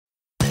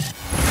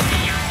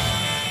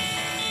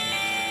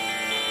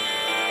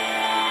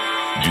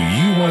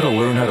want to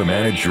learn how to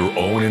manage your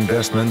own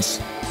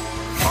investments?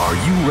 Are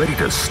you ready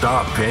to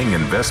stop paying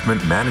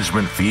investment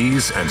management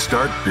fees and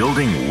start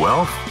building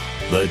wealth?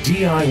 The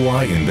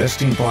DIY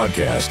Investing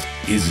Podcast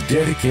is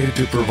dedicated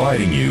to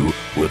providing you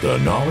with the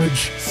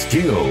knowledge,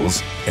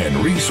 skills, and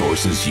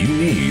resources you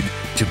need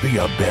to be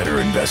a better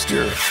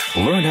investor.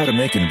 Learn how to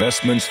make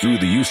investments through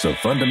the use of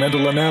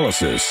fundamental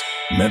analysis,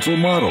 mental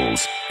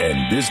models,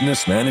 and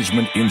business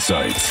management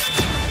insights.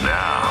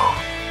 Now,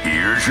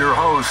 here's your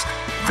host,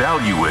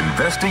 value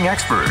investing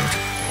expert,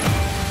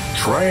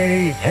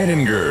 Trey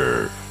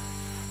Henninger.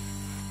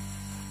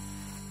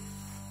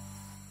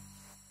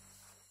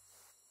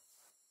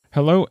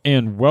 Hello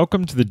and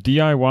welcome to the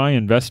DIY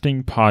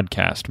Investing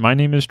Podcast. My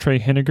name is Trey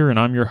Henninger and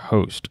I'm your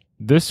host.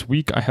 This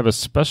week I have a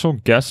special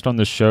guest on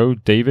the show,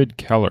 David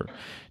Keller.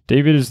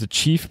 David is the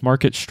Chief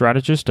Market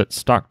Strategist at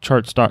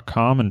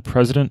StockCharts.com and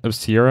President of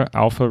Sierra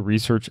Alpha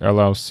Research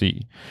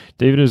LLC.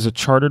 David is a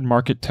chartered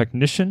market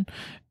technician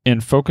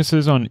and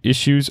focuses on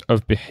issues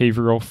of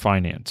behavioral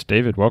finance.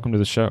 David, welcome to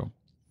the show.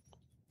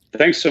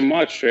 Thanks so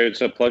much, Trey.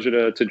 It's a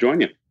pleasure to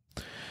join you.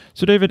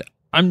 So David,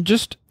 I'm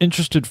just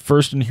interested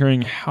first in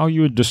hearing how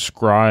you would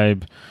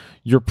describe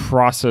your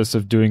process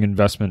of doing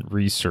investment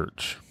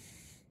research.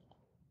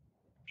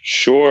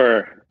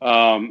 Sure.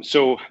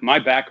 So my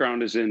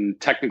background is in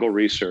technical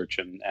research,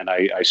 and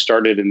I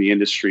started in the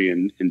industry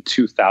in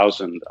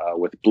 2000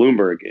 with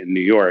Bloomberg in New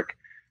York,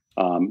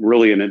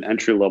 really in an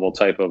entry-level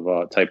type of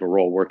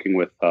role, working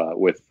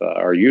with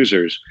our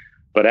users.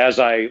 But as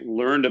I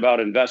learned about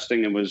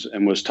investing and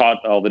was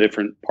taught all the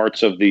different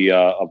parts of the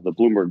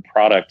Bloomberg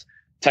product,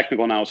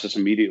 technical analysis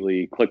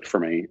immediately clicked for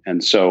me.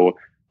 And so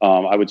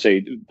I would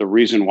say the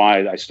reason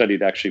why I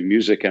studied actually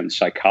music and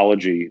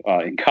psychology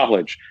in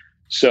college.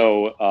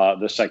 So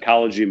the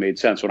psychology made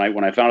sense.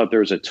 When I found out there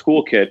was a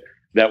toolkit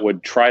that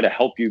would try to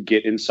help you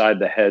get inside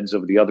the heads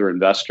of the other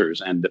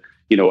investors and,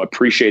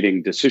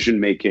 appreciating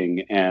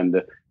decision-making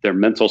and their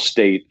mental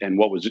state and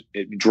what was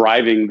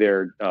driving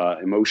their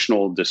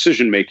emotional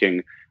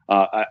decision-making,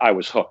 I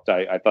was hooked.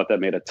 I thought that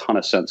made a ton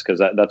of sense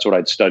because that's what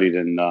I'd studied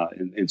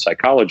in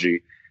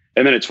psychology.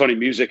 And then it's funny,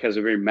 music has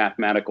a very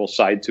mathematical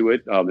side to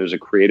it. There's a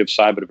creative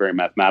side, but a very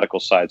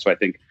mathematical side. So I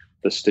think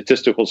the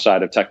statistical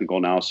side of technical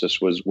analysis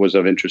was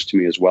of interest to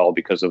me as well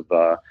because of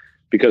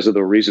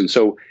the reason.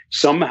 So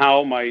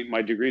somehow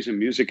my degrees in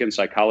music and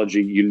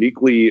psychology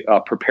uniquely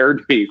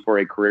prepared me for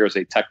a career as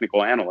a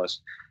technical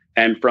analyst.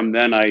 And from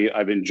then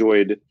I've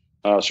enjoyed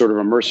sort of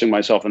immersing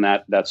myself in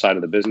that side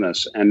of the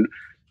business. And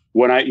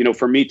when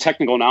for me,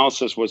 technical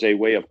analysis was a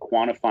way of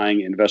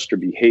quantifying investor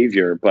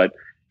behavior. But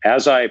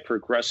as I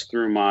progressed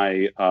through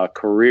my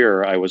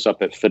career, I was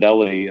up at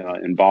Fidelity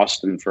in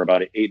Boston for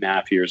about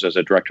 8.5 years as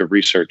a director of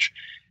research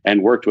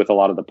and worked with a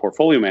lot of the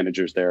portfolio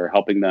managers there,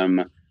 helping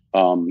them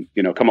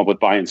come up with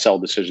buy and sell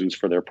decisions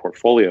for their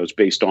portfolios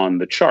based on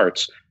the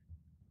charts.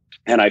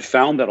 And I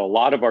found that a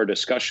lot of our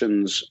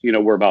discussions,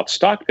 were about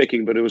stock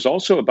picking, but it was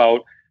also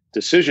about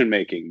decision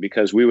making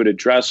because we would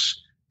address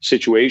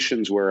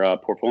situations where a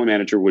portfolio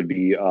manager would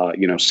be,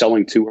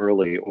 selling too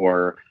early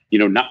or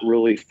not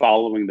really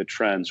following the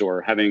trends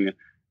or having,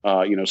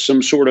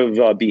 some sort of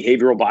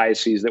behavioral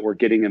biases that were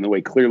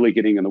clearly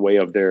getting in the way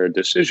of their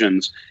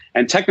decisions.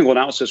 And technical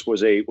analysis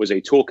was a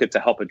toolkit to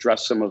help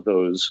address some of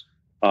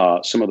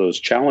those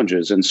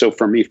challenges. And so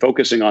for me,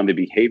 focusing on the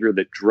behavior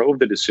that drove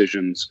the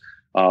decisions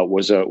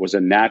was a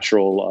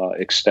natural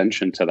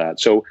extension to that.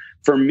 So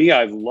for me,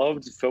 I've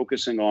loved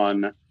focusing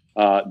on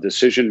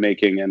decision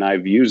making, and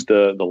I've used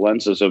the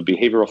lenses of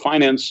behavioral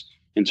finance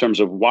in terms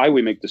of why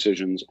we make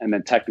decisions, and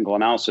then technical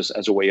analysis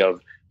as a way of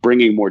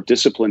bringing more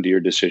discipline to your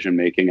decision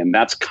making. And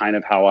that's kind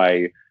of how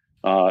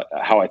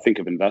I think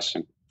of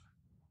investing.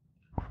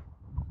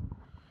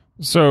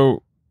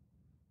 So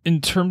in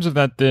terms of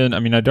that, then,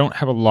 I don't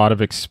have a lot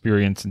of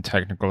experience in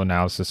technical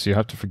analysis, so you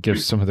have to forgive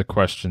some of the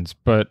questions.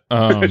 But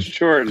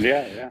sure,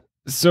 yeah.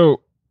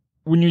 So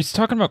when you're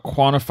talking about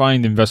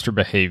quantifying the investor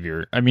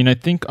behavior, I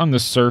think on the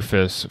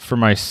surface, for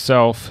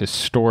myself,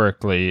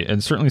 historically,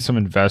 and certainly some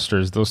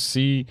investors, they'll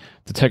see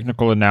the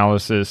technical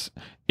analysis.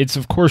 It's,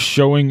 of course,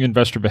 showing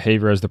investor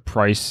behavior as the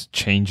price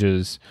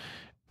changes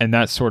and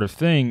that sort of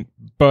thing.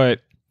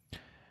 But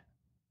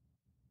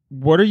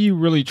what are you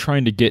really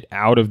trying to get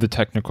out of the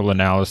technical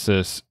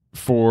analysis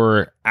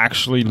for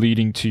actually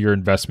leading to your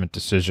investment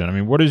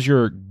decision? What is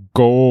your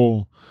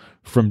goal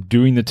from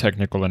doing the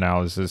technical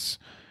analysis?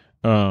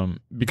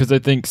 Because I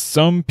think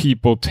some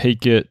people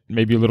take it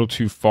maybe a little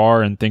too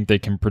far and think they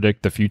can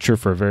predict the future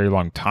for a very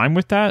long time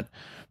with that.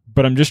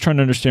 But I'm just trying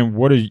to understand,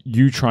 what are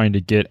you trying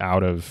to get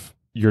out of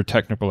your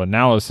technical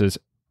analysis?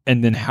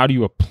 And then how do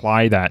you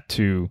apply that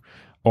to,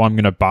 I'm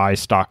going to buy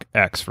stock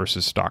X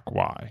versus stock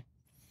Y?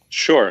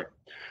 Sure.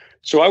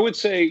 So I would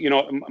say,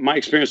 my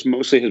experience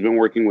mostly has been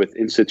working with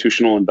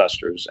institutional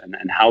investors and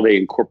how they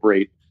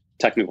incorporate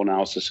technical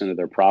analysis into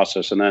their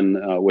process. And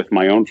then with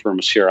my own firm,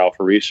 Sierra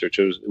Alpha Research,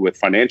 it was with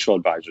financial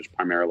advisors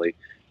primarily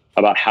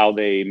about how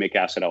they make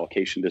asset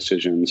allocation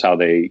decisions, how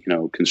they,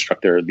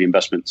 construct the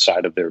investment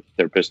side of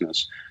their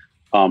business.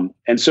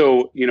 And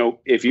so,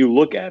 if you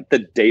look at the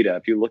data,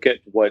 if you look at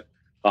what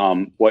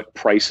what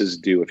prices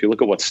do, if you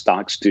look at what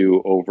stocks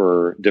do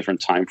over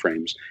different time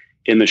frames,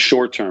 in the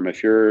short term,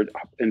 if your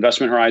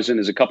investment horizon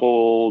is a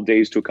couple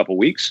days to a couple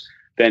weeks,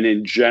 then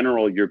in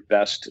general, you're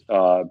best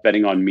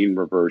betting on mean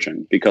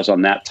reversion, because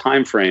on that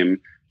time frame,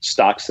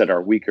 stocks that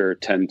are weaker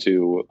tend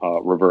to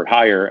revert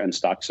higher, and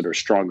stocks that are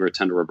stronger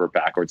tend to revert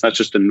backwards. That's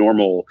just a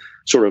normal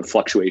sort of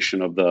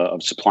fluctuation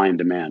of supply and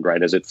demand,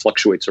 right? As it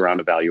fluctuates around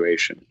a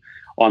valuation.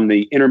 On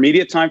the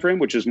intermediate time frame,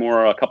 which is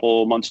more a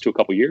couple months to a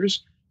couple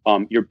years,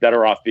 you're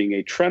better off being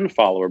a trend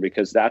follower,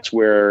 because that's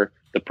where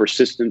the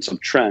persistence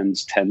of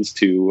trends tends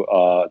to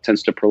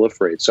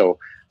proliferate. So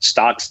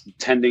stocks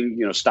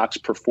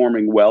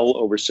performing well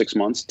over 6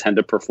 months tend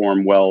to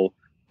perform well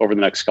over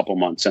the next couple of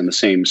months, and the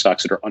same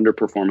stocks that are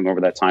underperforming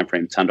over that time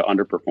frame tend to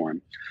underperform.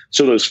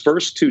 So those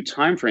first two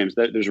time frames,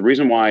 there's a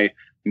reason why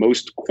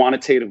most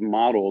quantitative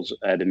models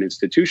at an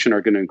institution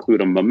are going to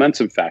include a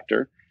momentum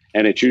factor,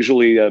 and it's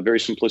usually a very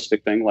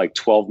simplistic thing like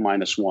 12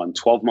 minus 1,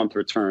 12-month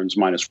returns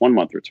minus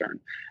 1-month return.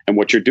 And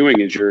what you're doing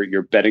is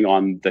you're betting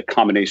on the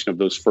combination of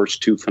those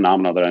first two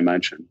phenomena that I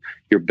mentioned.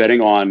 You're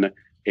betting on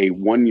a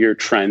 1-year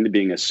trend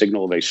being a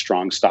signal of a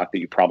strong stock that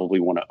you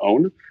probably want to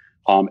own.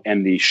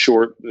 And the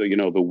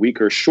the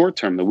weaker short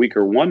term, the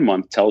weaker 1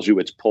 month tells you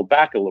it's pulled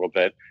back a little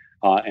bit,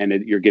 and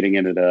you're getting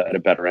in at a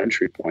better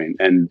entry point.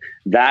 And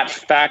that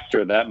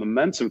factor, that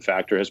momentum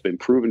factor, has been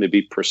proven to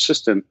be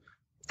persistent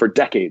for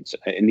decades.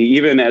 And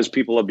even as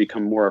people have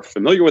become more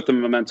familiar with the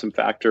momentum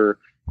factor,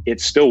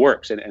 it still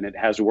works, and it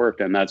has worked.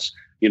 And that's,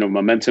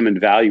 momentum and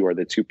value are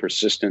the two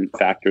persistent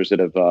factors that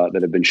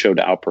have been shown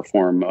to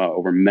outperform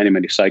over many,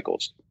 many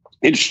cycles.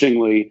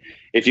 Interestingly,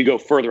 if you go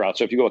further out,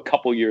 so if you go a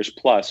couple years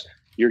plus,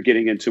 you're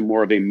getting into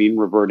more of a mean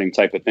reverting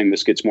type of thing.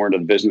 This gets more into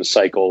the business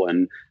cycle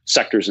and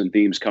sectors and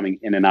themes coming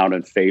in and out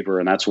in favor.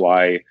 And that's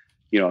why,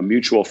 a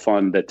mutual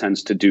fund that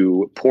tends to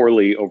do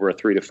poorly over a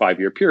 3 to 5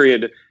 year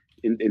period,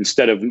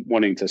 instead of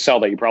wanting to sell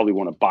that, you probably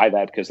want to buy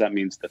that, because that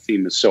means the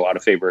theme is so out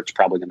of favor, it's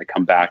probably going to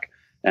come back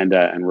and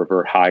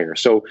revert higher.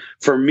 So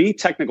for me,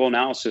 technical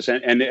analysis,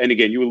 and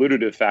again, you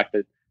alluded to the fact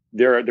that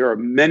there are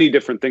many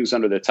different things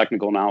under the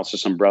technical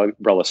analysis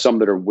umbrella, some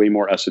that are way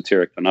more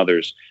esoteric than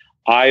others.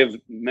 I've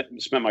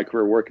spent my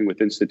career working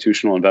with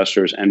institutional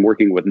investors and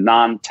working with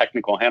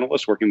non-technical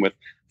analysts, working with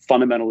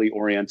fundamentally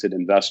oriented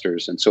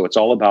investors. And so it's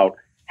all about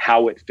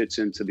how it fits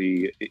into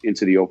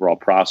the overall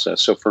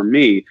process. So for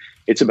me,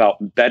 it's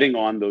about betting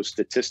on those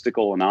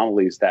statistical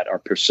anomalies that are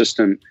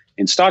persistent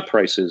in stock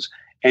prices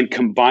and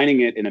combining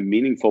it in a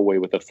meaningful way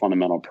with a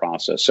fundamental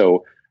process.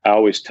 So I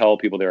always tell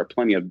people there are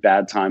plenty of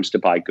bad times to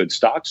buy good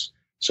stocks.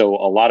 So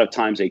a lot of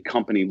times a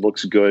company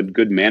looks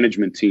good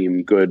management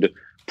team, good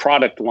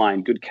product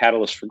line, good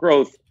catalyst for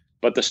growth,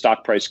 but the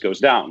stock price goes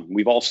down.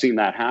 We've all seen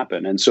that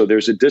happen. And so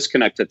there's a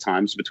disconnect at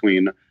times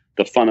between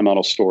the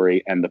fundamental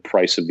story and the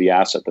price of the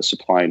asset, the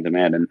supply and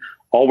demand. And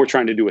all we're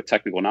trying to do with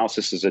technical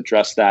analysis is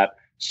address that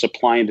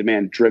supply and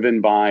demand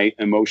driven by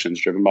emotions,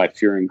 driven by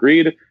fear and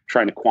greed,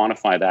 trying to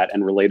quantify that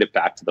and relate it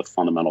back to the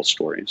fundamental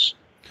stories.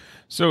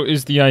 So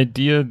is the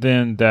idea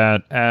then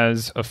that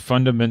as a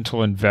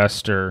fundamental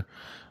investor,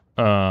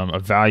 a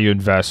value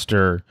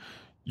investor,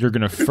 you're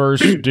going to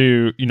first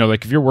do,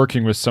 like if you're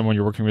working with someone,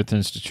 you're working with an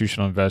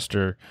institutional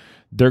investor,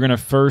 they're going to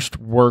first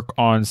work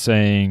on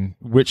saying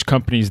which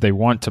companies they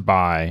want to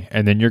buy,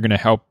 and then you're going to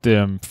help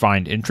them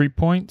find entry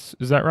points.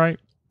 Is that right?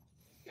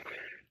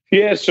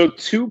 Yeah. So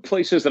two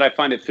places that I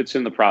find it fits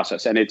in the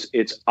process, and it's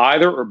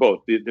either or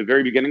both, the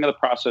very beginning of the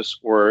process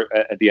or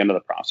at the end of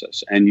the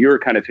process. And you're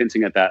kind of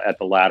hinting at that, at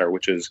the latter,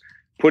 which is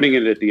putting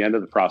it at the end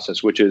of the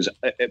process, which is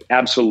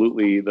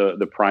absolutely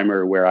the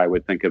primary where I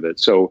would think of it.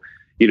 So,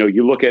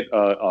 you look at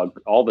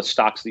all the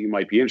stocks that you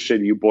might be interested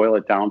in, you boil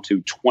it down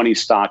to 20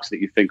 stocks that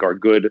you think are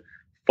good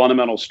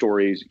fundamental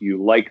stories.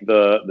 You like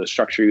the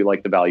structure, you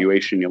like the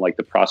valuation, you like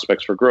the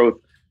prospects for growth.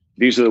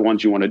 These are the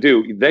ones you want to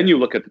do. Then you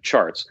look at the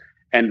charts,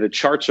 and the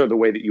charts are the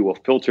way that you will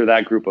filter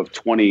that group of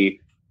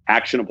 20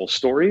 actionable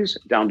stories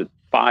down to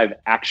 5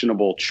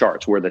 actionable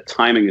charts where the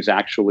timing is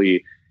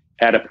actually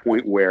at a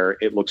point where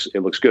it looks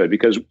good.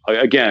 Because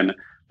again,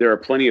 there are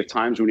plenty of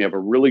times when you have a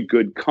really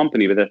good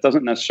company, but that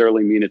doesn't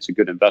necessarily mean it's a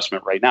good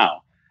investment right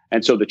now.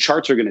 And so the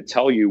charts are going to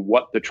tell you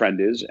what the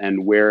trend is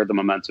and where the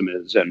momentum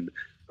is and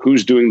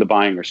who's doing the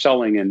buying or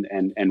selling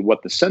and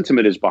what the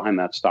sentiment is behind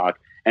that stock.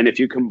 And if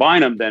you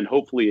combine them, then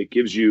hopefully it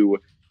gives you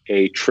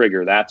a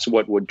trigger. That's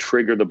what would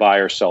trigger the buy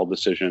or sell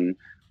decision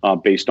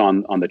based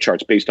on the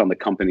charts, based on the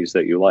companies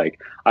that you like.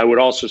 I would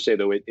also say,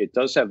 though, it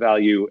does have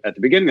value at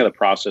the beginning of the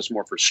process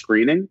more for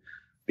screening,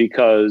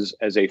 because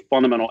as a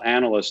fundamental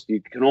analyst,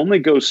 you can only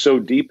go so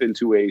deep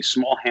into a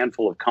small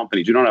handful of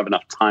companies. You don't have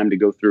enough time to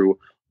go through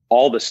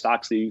all the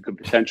stocks that you could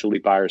potentially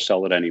buy or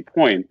sell at any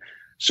point.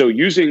 So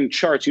using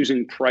charts,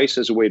 using price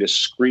as a way to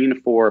screen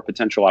for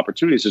potential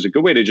opportunities is a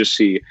good way to just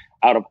see,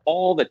 out of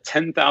all the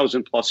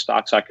 10,000 plus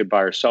stocks I could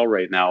buy or sell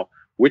right now,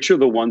 which are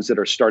the ones that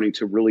are starting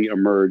to really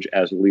emerge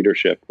as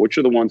leadership? Which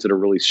are the ones that are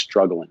really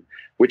struggling?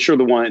 Which are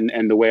the one,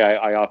 and the way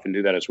I often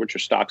do that is which are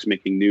stocks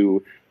making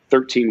new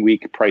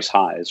 13-week price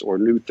highs or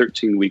new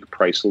 13-week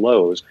price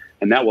lows.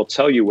 And that will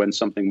tell you when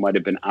something might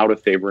have been out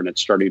of favor and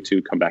it's starting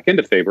to come back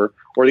into favor,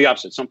 or the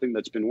opposite, something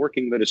that's been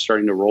working that is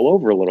starting to roll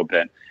over a little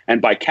bit.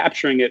 And by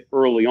capturing it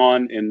early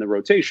on in the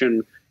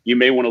rotation, you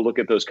may want to look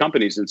at those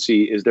companies and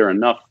see, is there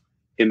enough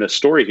in the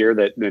story here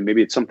that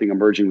maybe it's something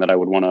emerging that I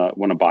would want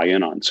to buy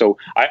in on. So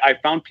I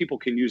found people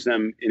can use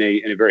them in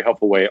a very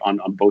helpful way on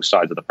both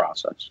sides of the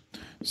process.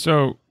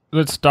 So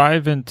let's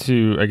dive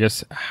into, I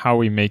guess, how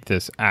we make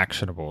this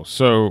actionable.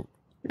 So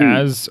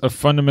as a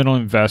fundamental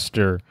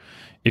investor,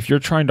 if you're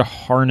trying to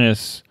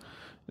harness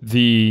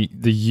the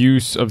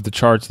use of the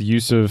charts, the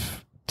use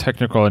of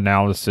technical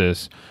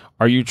analysis,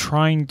 are you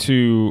trying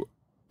to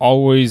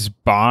always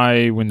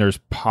buy when there's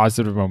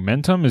positive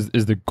momentum?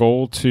 Is the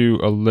goal to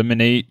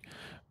eliminate,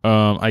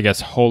 I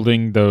guess,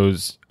 holding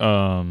those?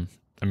 I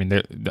mean,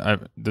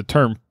 the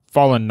term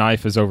 "fallen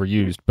knife" is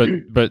overused,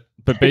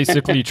 but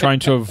basically trying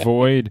to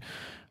avoid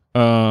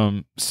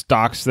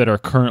stocks that are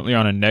currently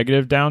on a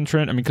negative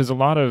downtrend. I mean, because a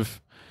lot of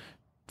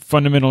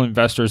fundamental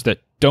investors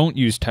that don't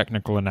use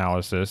technical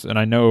analysis, and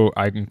I know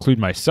I include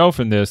myself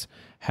in this,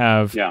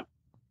 have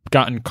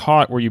gotten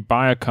caught where you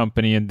buy a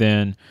company and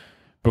then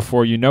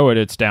before you know it,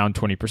 it's down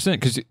 20%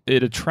 because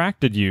it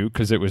attracted you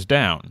because it was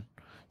down.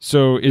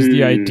 So is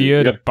the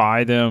idea to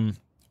buy them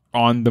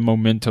on the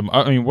momentum?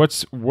 I mean,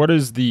 what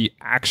is the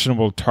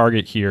actionable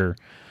target here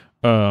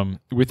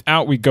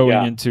without we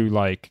going into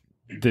like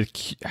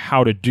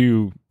how to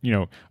do,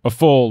 a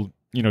full,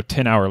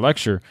 10-hour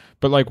lecture,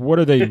 but like, what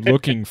are they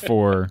looking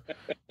for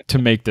to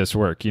make this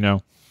work,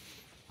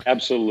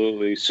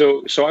 Absolutely.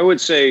 So I would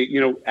say,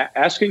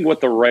 asking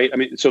what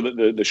so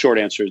the short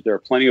answer is there are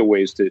plenty of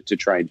ways to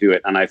try and do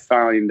it. And I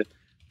find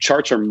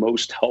charts are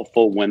most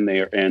helpful when they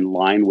are in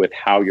line with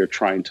how you're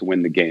trying to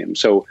win the game.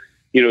 So,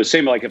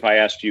 same like if I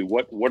asked you,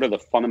 what are the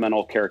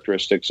fundamental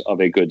characteristics of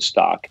a good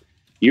stock?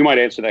 You might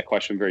answer that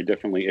question very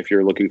differently if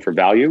you're looking for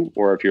value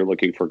or if you're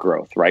looking for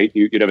growth, right?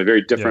 You'd have a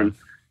very different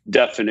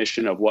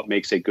definition of what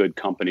makes a good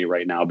company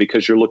right now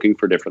because you're looking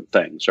for different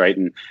things, right?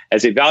 And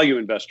as a value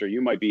investor,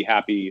 you might be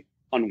happy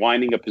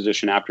unwinding a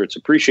position after it's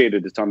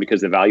appreciated a ton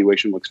because the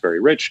valuation looks very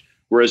rich.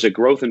 Whereas a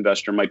growth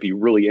investor might be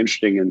really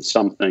interesting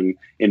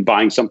in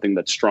buying something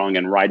that's strong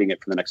and riding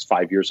it for the next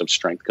 5 years of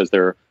strength because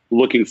they're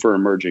looking for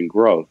emerging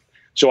growth.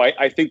 So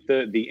I think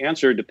the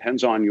answer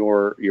depends on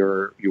your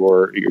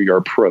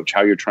approach,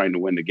 how you're trying to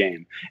win the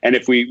game. And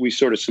if we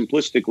sort of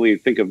simplistically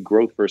think of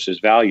growth versus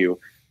value,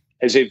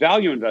 as a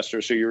value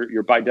investor, so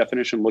you're by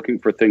definition looking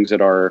for things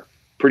that are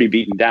pretty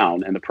beaten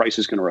down, and the price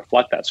is going to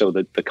reflect that. So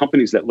the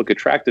companies that look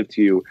attractive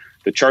to you,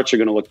 the charts are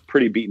going to look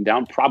pretty beaten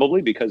down,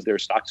 probably because they're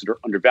stocks that are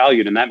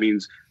undervalued, and that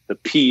means the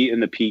P in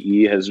the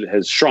PE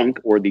has shrunk,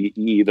 or the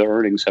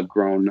earnings have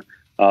grown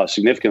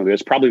significantly.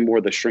 There's probably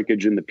more the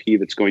shrinkage in the P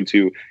that's going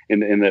to in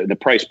the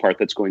price part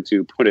that's going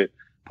to put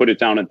it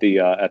down at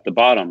the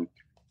bottom.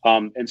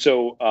 And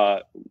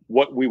so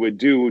what we would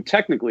do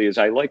technically is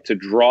I like to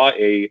draw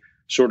a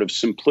sort of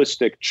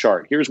simplistic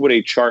chart. Here's what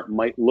a chart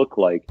might look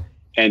like.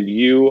 And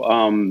you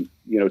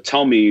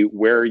tell me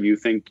where you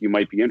think you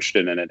might be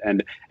interested in it.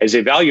 And as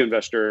a value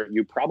investor,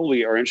 you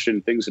probably are interested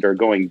in things that are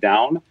going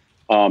down,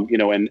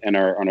 and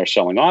are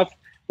selling off.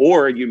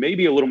 Or you may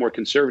be a little more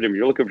conservative.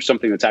 You're looking for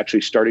something that's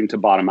actually starting to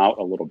bottom out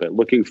a little bit,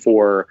 looking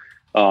for,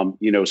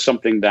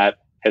 something that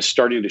has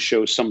started to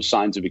show some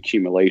signs of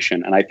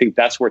accumulation. And I think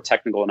that's where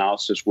technical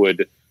analysis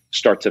would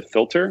start to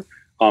filter.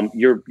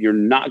 You're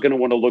not going to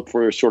want to look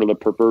for sort of the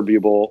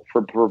proverbial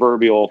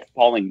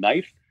falling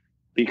knife.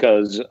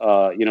 Because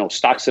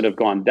stocks that have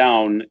gone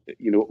down,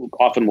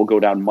 often will go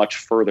down much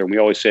further. And we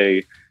always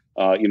say,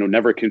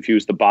 never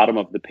confuse the bottom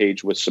of the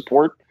page with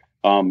support.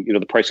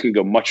 The price can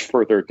go much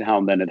further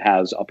down than it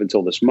has up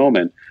until this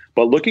moment.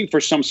 But looking for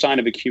some sign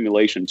of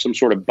accumulation, some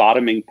sort of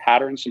bottoming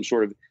pattern, some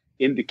sort of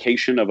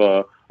indication of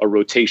a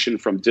rotation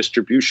from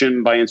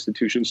distribution by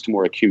institutions to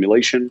more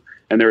accumulation.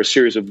 And there are a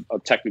series of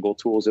technical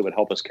tools that would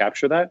help us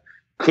capture that.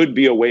 Could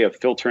be a way of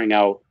filtering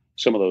out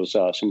some of those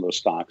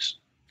stocks.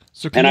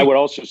 I would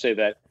also say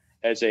that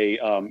as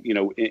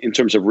in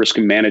terms of risk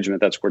management,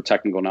 that's where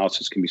technical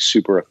analysis can be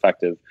super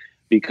effective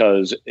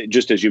because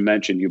just as you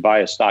mentioned, you buy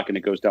a stock and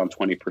it goes down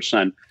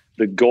 20%.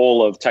 The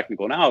goal of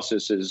technical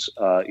analysis is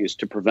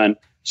to prevent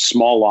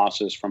small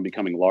losses from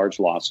becoming large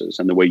losses.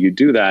 And the way you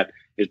do that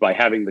is by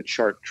having the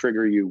chart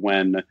trigger you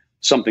when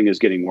something is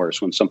getting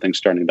worse, when something's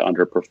starting to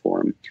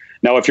underperform.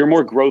 Now, if you're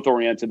more growth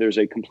oriented, there's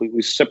a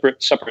completely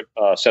separate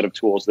set of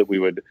tools that we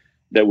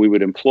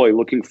would employ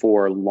looking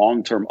for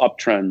long-term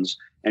uptrends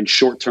and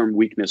short-term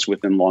weakness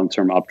within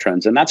long-term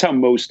uptrends. And that's how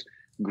most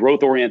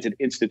growth-oriented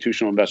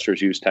institutional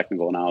investors use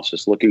technical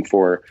analysis, looking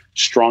for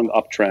strong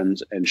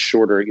uptrends and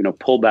shorter,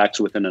 pullbacks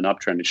within an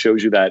uptrend. It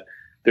shows you that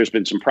there's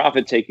been some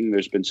profit taking,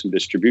 there's been some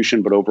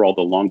distribution, but overall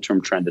the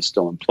long-term trend is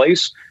still in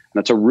place. And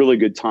that's a really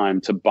good time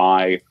to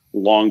buy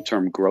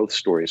long-term growth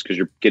stories because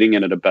you're getting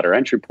in at a better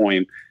entry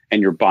point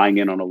and you're buying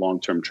in on a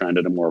long-term trend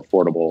at a more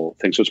affordable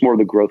thing. So it's more of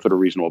the growth at a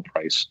reasonable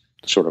price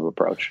sort of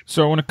approach.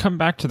 So I want to come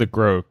back to the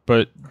growth,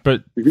 but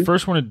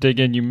first I want to dig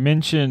in. You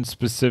mentioned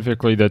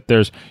specifically that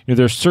there's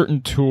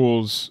certain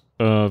tools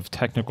of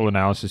technical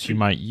analysis you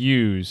might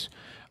use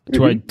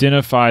to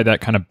identify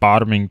that kind of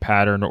bottoming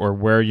pattern or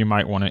where you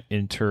might want to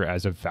enter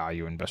as a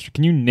value investor.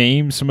 Can you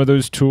name some of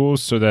those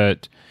tools so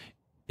that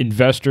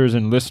investors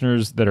and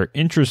listeners that are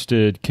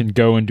interested can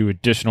go and do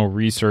additional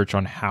research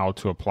on how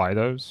to apply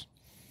those?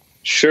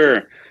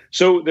 Sure.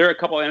 So there are a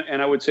couple,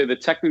 and I would say the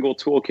technical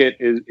toolkit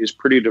is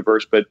pretty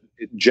diverse, but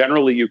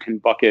generally you can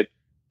bucket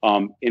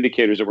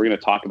indicators that we're going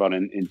to talk about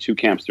in two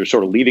camps. There's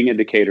sort of leading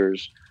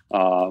indicators,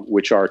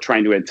 which are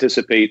trying to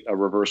anticipate a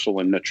reversal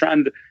in the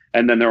trend.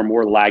 And then there are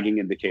more lagging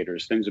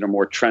indicators, things that are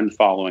more trend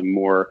following,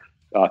 more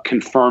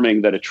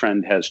confirming that a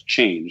trend has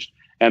changed.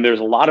 And there's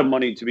a lot of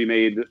money to be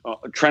made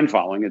trend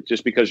following. It's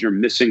just because you're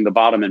missing the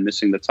bottom and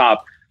missing the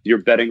top. You're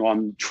betting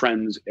on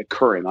trends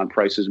occurring, on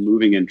prices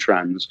moving in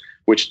trends,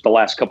 which the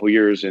last couple of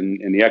years in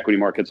the equity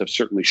markets have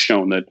certainly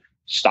shown that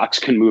stocks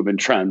can move in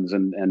trends,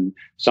 and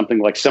something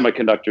like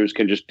semiconductors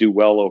can just do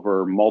well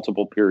over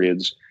multiple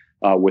periods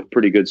with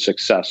pretty good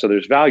success. So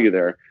there's value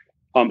there.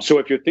 So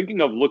if you're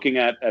thinking of looking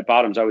at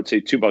bottoms, I would say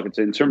two buckets.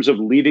 In terms of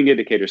leading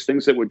indicators,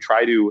 things that would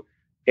try to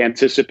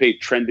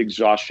anticipate trend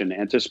exhaustion,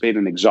 anticipate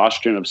an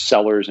exhaustion of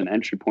sellers and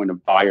entry point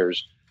of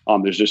buyers.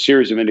 There's a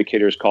series of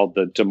indicators called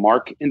the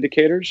Demark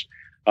Indicators,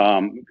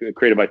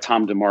 created by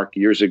Tom Demark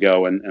years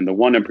ago. And the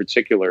one in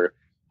particular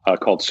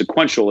called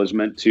Sequential is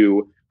meant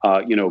to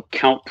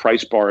count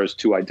price bars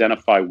to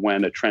identify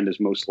when a trend is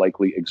most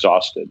likely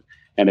exhausted.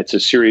 And it's a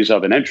series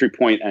of an entry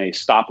point and a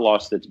stop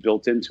loss that's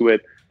built into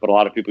it. But a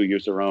lot of people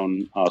use their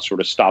own sort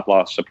of stop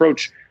loss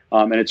approach.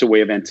 And it's a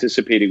way of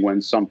anticipating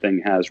when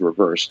something has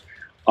reversed.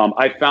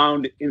 I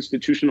found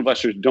institutional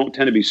investors don't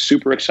tend to be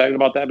super excited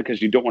about that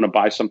because you don't want to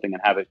buy something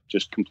and have it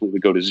just completely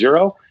go to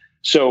zero.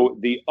 So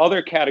the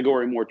other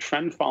category, more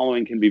trend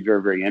following, can be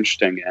very, very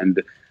interesting.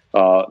 And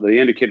the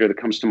indicator that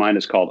comes to mind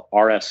is called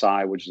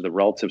RSI, which is the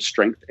Relative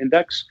Strength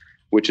Index,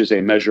 which is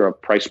a measure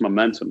of price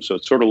momentum. So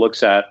it sort of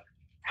looks at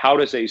how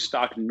does a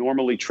stock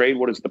normally trade?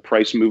 What is the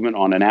price movement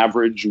on an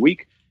average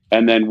week?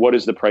 And then what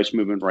is the price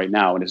movement right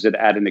now? And is it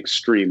at an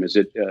extreme? Is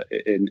it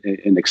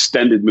an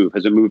extended move?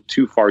 Has it moved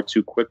too far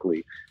too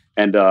quickly?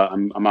 And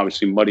I'm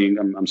obviously muddying,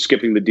 I'm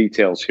skipping the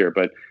details here,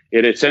 but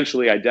it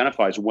essentially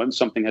identifies when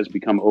something has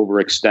become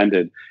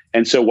overextended.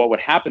 And so what would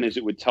happen is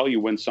it would tell you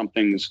when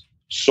something's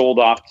sold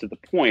off to the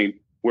point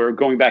where,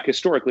 going back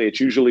historically, it's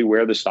usually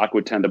where the stock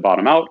would tend to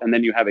bottom out. And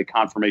then you have a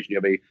confirmation, you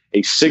have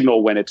a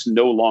signal when it's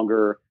no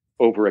longer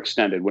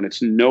overextended, when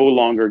it's no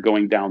longer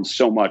going down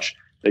so much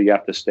that you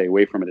have to stay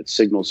away from it. It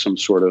signals some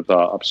sort of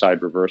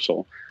upside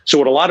reversal. So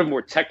what a lot of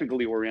more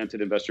technically oriented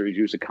investors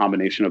use a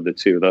combination of the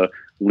two. The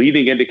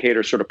leading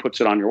indicator sort of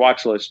puts it on your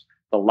watch list.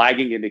 The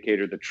lagging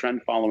indicator, the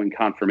trend following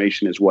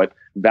confirmation, is what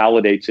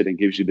validates it and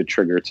gives you the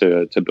trigger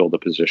to build a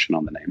position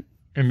on the name.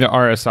 And the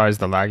RSI is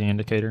the lagging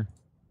indicator?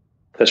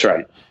 That's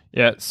right.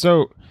 Yeah.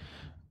 So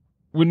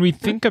when we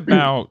think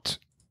about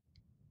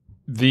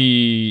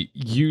the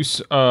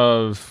use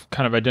of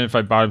kind of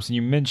identified bottoms, and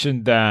you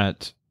mentioned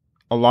that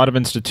a lot of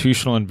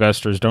institutional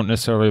investors don't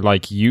necessarily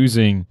like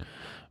using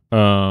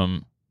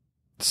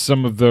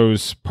some of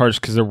those parts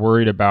because they're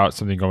worried about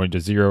something going to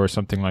zero or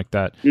something like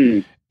that.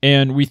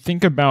 And we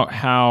think about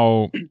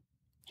how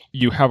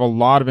you have a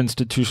lot of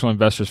institutional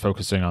investors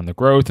focusing on the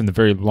growth and the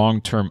very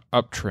long-term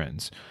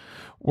uptrends.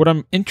 What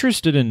I'm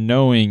interested in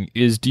knowing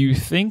is, do you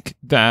think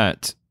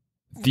that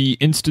the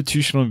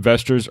institutional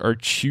investors are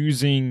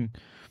choosing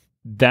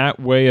that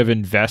way of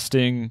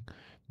investing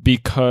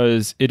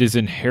because it is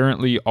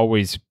inherently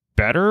always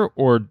better,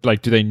 or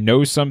like, do they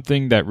know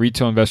something that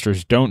retail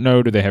investors don't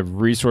know? Do they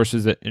have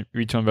resources that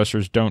retail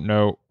investors don't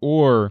know?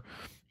 Or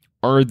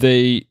are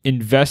they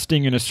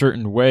investing in a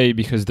certain way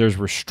because there's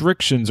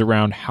restrictions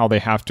around how they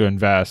have to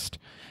invest,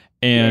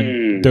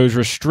 and those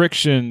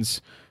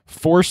restrictions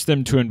force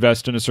them to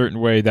invest in a certain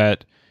way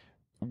that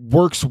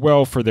works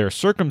well for their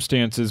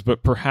circumstances,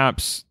 but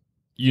perhaps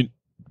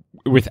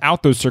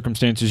without those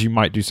circumstances you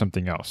might do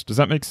something else? Does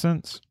that make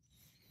sense?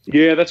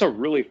 Yeah, that's a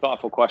really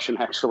thoughtful question.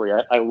 Actually,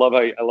 I love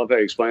how you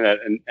explain that,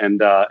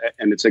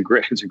 and it's a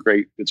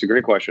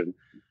great question.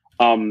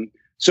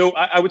 So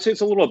I would say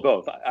it's a little of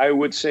both. I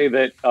would say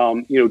that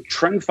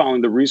trend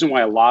following. The reason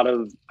why a lot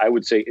of, I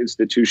would say,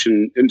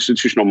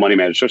 institutional money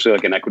managers, especially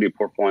like an equity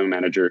portfolio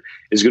manager,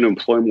 is going to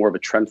employ more of a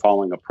trend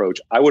following approach.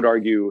 I would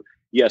argue,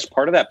 yes,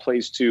 part of that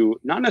plays to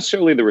not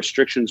necessarily the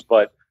restrictions,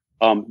 but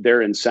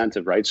their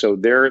incentive, right? So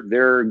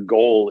their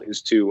goal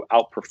is to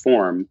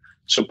outperform.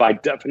 So by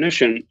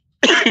definition,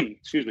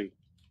 excuse me,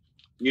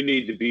 you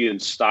need to be in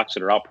stocks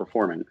that are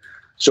outperforming.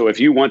 So if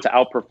you want to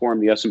outperform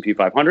the S&P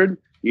 500,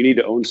 you need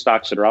to own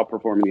stocks that are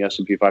outperforming the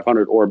S&P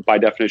 500, or by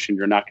definition,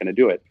 you're not going to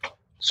do it.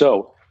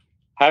 So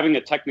having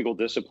a technical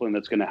discipline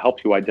that's going to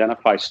help you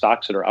identify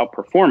stocks that are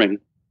outperforming,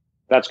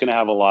 that's going to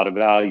have a lot of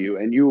value.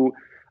 And you,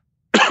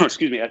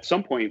 excuse me, at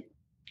some point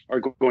are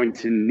going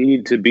to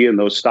need to be in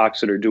those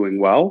stocks that are doing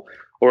well,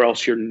 or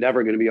else you're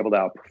never going to be able to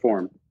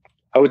outperform.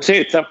 I would say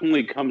it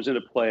definitely comes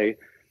into play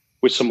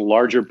with some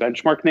larger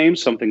benchmark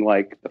names, something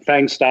like the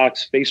FANG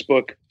stocks,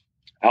 Facebook,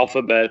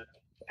 Alphabet,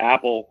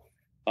 Apple.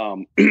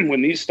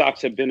 When these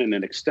stocks have been in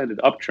an extended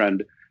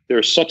uptrend,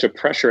 there's such a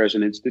pressure as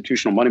an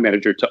institutional money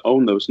manager to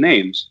own those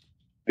names,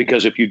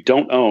 because if you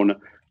don't own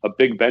a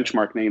big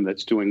benchmark name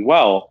that's doing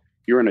well,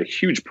 you're in a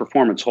huge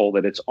performance hole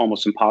that it's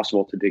almost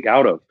impossible to dig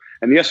out of.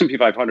 And the S&P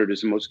 500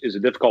 is a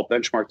difficult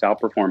benchmark to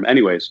outperform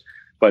anyways,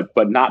 but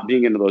not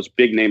being into those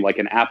big name like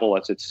an Apple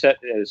as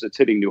it's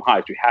hitting new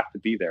highs, you have to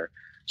be there.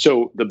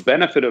 So the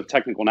benefit of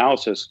technical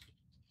analysis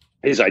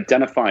is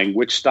identifying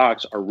which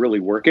stocks are really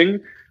working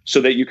so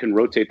that you can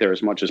rotate there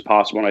as much as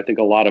possible. And I think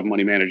a lot of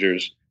money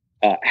managers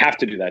have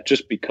to do that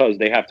just because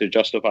they have to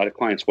justify to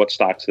clients what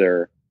stocks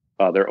they're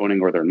owning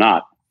or they're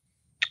not.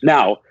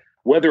 Now,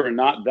 whether or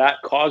not that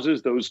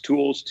causes those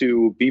tools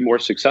to be more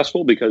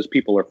successful because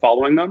people are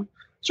following them.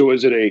 So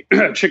is it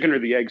a chicken or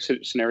the egg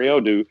scenario?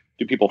 Do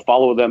people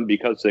follow them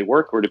because they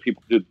work, or does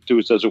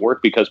it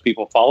work because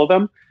people follow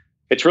them?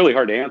 It's really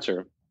hard to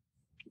answer.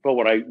 But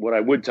what I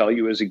would tell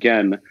you is,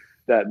 again,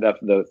 that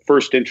the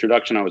first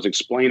introduction I was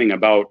explaining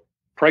about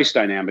price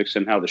dynamics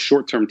and how the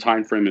short-term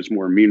time frame is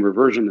more mean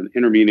reversion and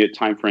intermediate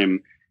time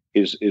frame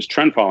is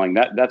trend following.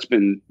 That's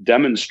been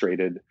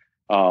demonstrated.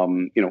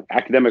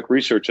 Academic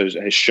research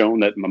has shown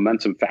that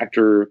momentum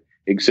factor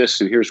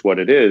exists, and here's what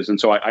it is. And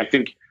so I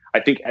think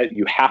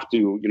you have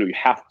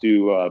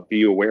to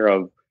be aware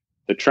of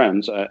the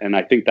trends, and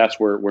I think that's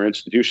where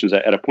institutions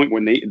at a point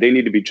when they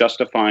need to be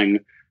justifying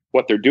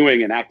what they're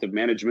doing, and active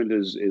management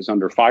is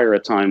under fire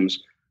at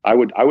times. I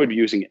would be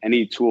using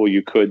any tool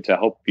you could to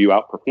help you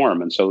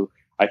outperform. And so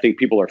I think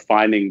people are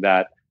finding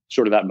that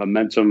sort of that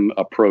momentum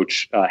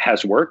approach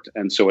has worked,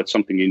 and so it's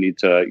something you need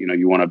to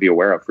you want to be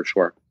aware of for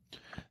sure.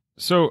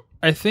 So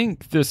I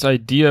think this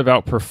idea of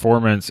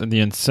outperformance and the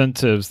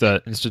incentives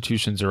that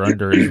institutions are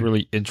under is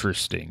really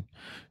interesting,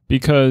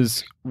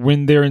 because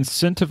when they're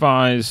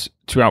incentivized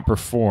to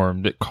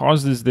outperform, it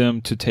causes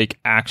them to take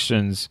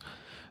actions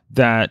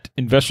that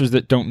investors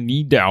that don't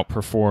need to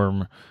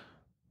outperform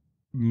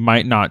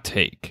might not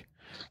take.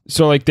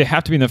 So like they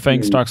have to be in the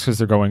FANG stocks because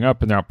they're going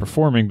up and they're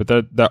outperforming, but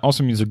that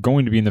also means they're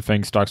going to be in the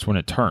FANG stocks when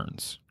it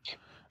turns.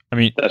 I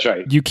mean, that's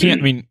right. You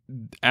can't,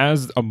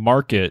 as a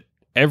market,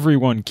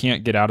 everyone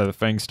can't get out of the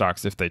FANG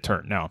stocks if they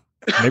turn. Now,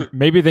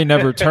 maybe they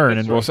never turn,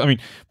 and right.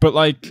 But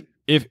like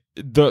if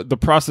the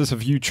process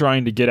of you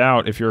trying to get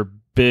out, if you're a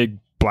big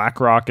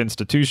BlackRock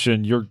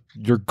institution,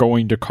 you're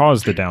going to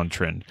cause the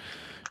downtrend.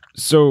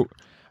 So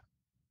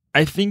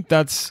I think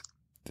that's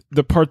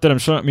the part that I'm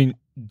showing.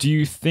 Do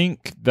you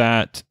think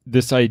that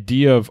this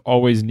idea of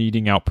always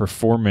needing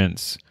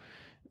outperformance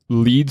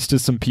leads to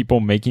some people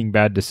making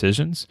bad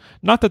decisions?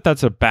 Not that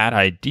that's a bad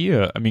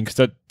idea. Because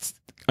that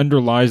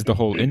underlies the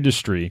whole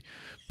industry.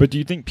 But do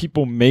you think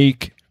people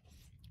make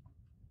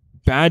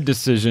bad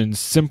decisions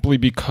simply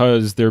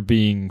because they're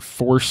being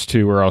forced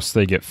to, or else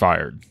they get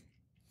fired?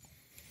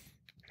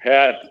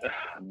 Yeah,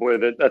 boy,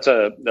 that's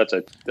a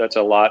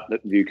lot that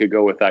you could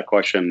go with that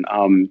question.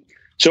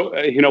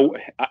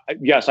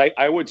 Yes,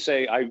 I would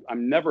say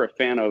I'm never a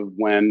fan of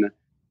when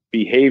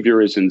behavior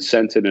is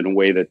incented in a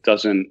way that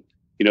doesn't,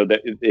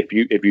 that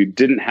if you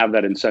didn't have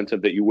that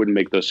incentive, that you wouldn't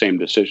make those same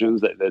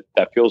decisions.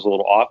 That feels a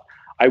little off.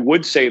 I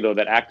would say, though,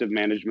 that active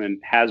management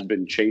has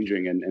been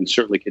changing and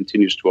certainly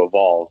continues to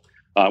evolve.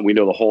 We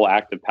know the whole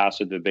active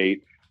passive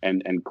debate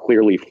and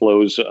clearly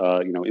flows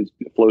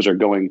are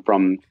going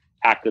from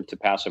active to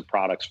passive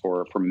products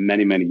for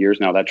many, many years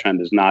now. That trend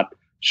is not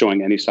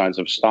showing any signs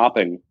of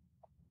stopping.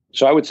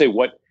 So I would say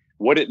what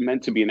it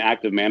meant to be an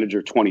active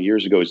manager 20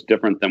 years ago is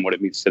different than what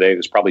it means today.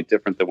 It's probably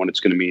different than what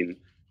it's going to mean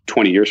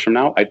 20 years from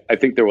now. I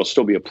think there will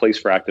still be a place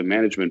for active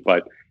management,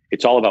 but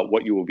it's all about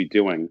what you will be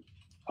doing.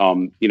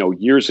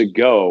 Years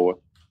ago,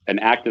 an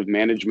active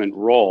management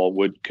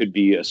role could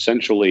be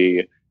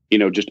essentially,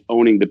 just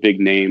owning the big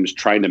names,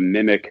 trying to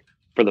mimic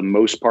for the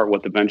most part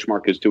what the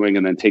benchmark is doing,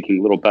 and then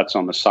taking little bets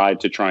on the side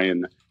to try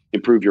and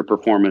improve your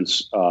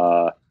performance,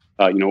 or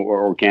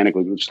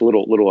organically, just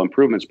little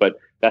improvements. But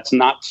that's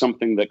not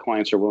something that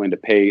clients are willing to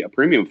pay a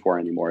premium for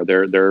anymore.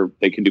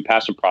 They can do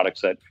passive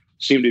products that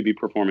seem to be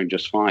performing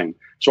just fine.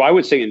 So I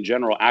would say in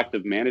general,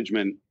 active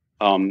management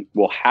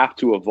will have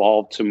to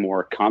evolve to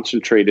more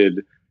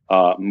concentrated,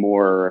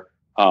 more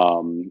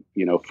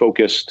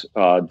focused,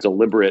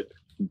 deliberate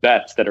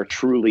bets that are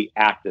truly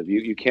active.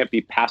 You can't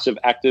be passive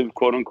active,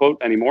 quote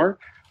unquote, anymore.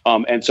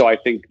 And so I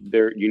think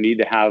you need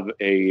to have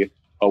a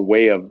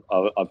way of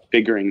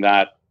figuring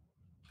that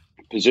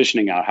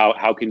positioning out.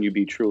 How can you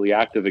be truly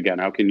active again?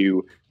 How can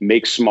you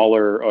make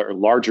smaller or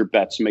larger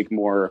bets, make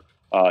more,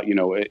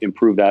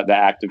 improve the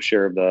active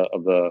share of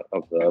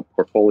the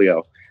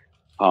portfolio?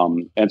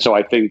 And so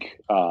I think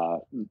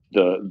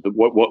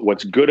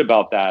what's good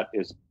about that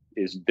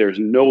is there's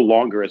no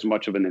longer as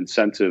much of an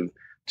incentive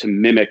to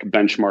mimic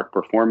benchmark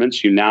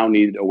performance. You now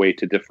need a way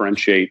to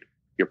differentiate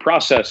your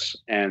process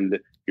and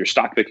your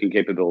stock picking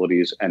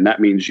capabilities, and that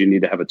means you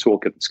need to have a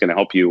toolkit that's going to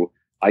help you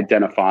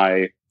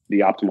identify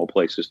optimal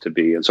places to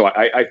be. And so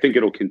I think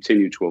it'll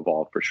continue to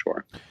evolve for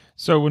sure.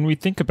 So when we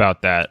think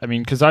about that, I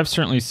mean, because I've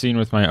certainly seen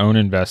with my own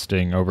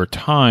investing over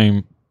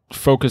time,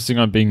 focusing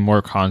on being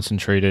more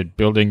concentrated,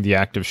 building the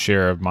active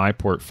share of my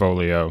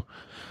portfolio.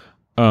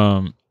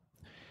 But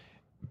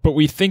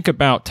we think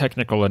about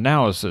technical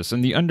analysis,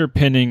 and the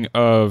underpinning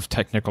of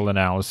technical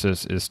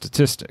analysis is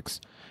statistics.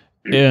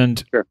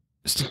 And Sure.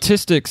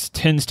 Statistics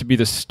tends to be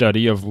the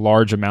study of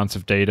large amounts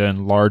of data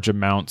and large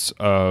amounts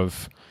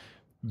of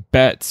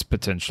bets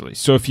potentially.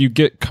 So if you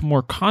get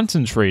more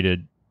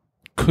concentrated,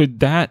 could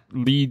that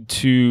lead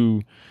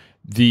to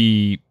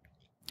the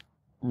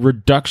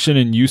reduction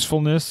in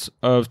usefulness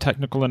of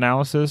technical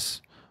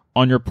analysis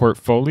on your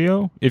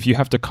portfolio if you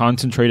have to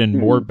concentrate in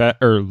more bet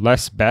or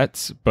less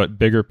bets but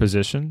bigger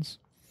positions?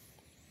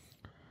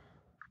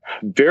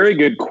 Very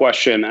good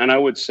question. And I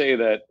would say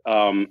that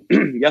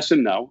yes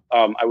and no.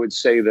 I would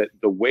say that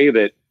the way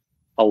that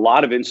a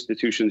lot of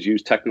institutions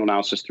use technical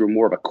analysis through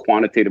more of a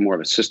quantitative, more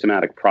of a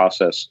systematic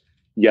process.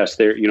 Yes,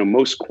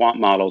 most quant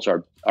models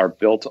are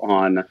built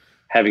on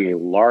having a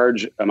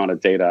large amount of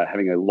data,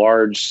 having a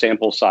large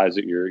sample size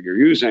that you're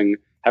using,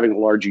 having a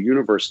large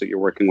universe that you're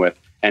working with,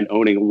 and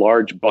owning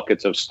large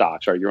buckets of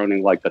stocks, right? You're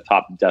owning like the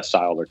top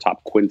decile or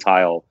top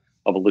quintile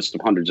of a list of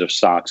hundreds of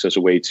stocks as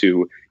a way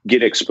to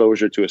get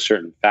exposure to a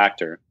certain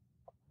factor.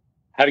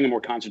 Having a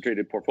more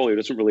concentrated portfolio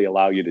doesn't really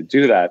allow you to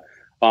do that.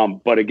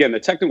 But again, the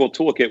technical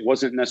toolkit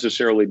wasn't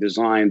necessarily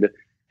designed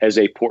as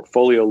a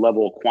portfolio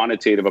level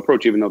quantitative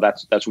approach, even though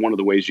that's one of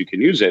the ways you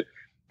can use it.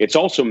 It's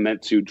also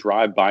meant to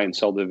drive buy and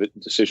sell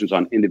decisions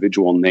on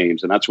individual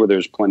names. And that's where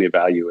there's plenty of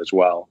value as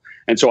well.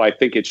 And so I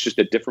think it's just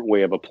a different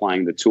way of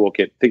applying the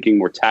toolkit, thinking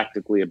more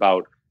tactically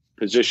about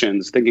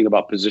positions, thinking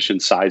about position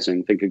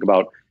sizing, thinking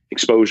about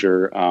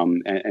exposure,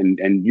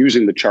 and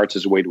using the charts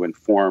as a way to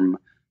inform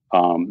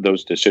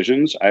those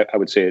decisions. I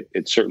would say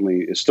it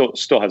certainly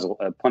still has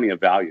plenty of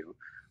value.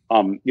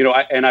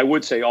 And I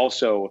would say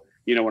also,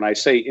 when I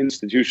say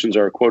institutions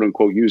are quote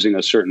unquote using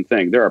a certain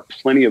thing, there are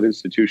plenty of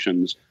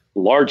institutions,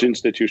 large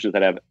institutions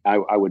that have,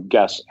 I would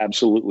guess,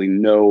 absolutely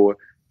no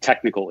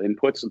technical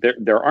inputs.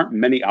 There aren't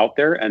many out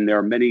there, and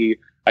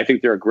I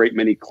think there are a great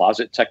many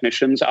closet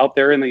technicians out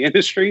there in the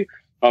industry,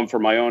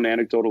 from my own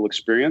anecdotal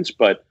experience.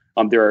 But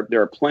there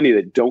are plenty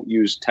that don't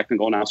use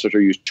technical analysis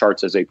or use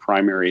charts as a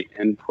primary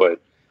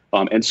input.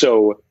 And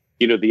so,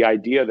 the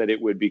idea that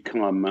it would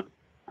become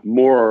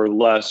more or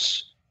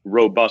less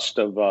robust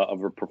of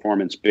a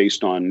performance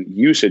based on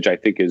usage, I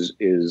think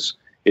is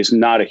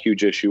not a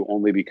huge issue,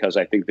 only because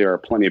I think there are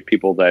plenty of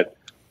people that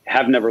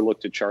have never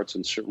looked at charts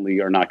and certainly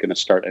are not going to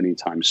start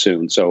anytime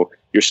soon. So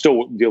you're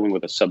still dealing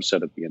with a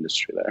subset of the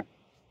industry there.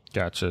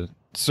 Gotcha.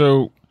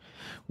 So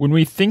when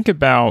we think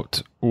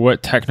about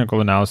what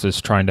technical analysis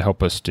is trying to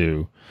help us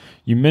do,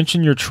 you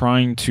mentioned you're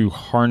trying to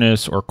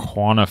harness or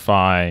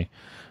quantify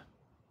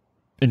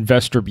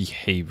investor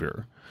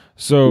behavior.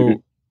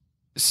 So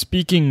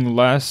speaking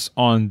less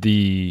on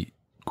the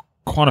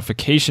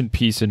quantification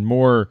piece and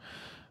more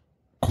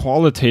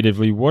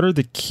qualitatively, what are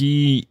the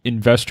key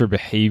investor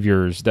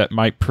behaviors that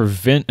might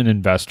prevent an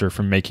investor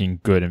from making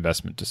good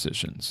investment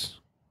decisions?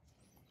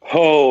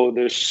 Oh,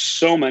 there's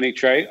so many,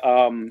 Trey.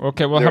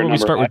 Okay, well, how about we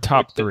start with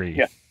top three?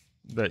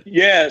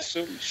 Yeah.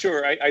 So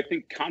sure. I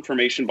think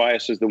confirmation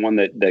bias is the one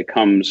that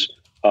comes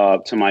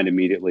to mind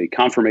immediately.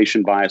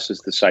 Confirmation bias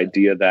is this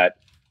idea that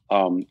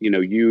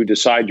you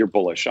decide you're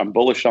bullish. I'm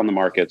bullish on the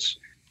markets,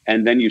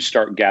 and then you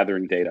start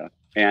gathering data.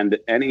 And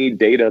any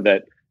data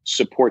that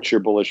supports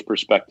your bullish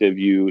perspective,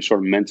 you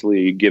sort of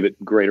mentally give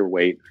it greater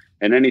weight.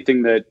 And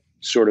anything that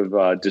sort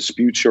of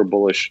disputes your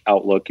bullish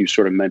outlook, you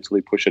sort of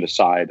mentally push it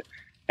aside.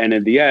 And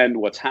in the end,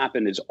 what's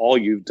happened is all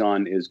you've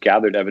done is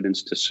gathered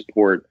evidence to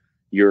support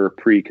your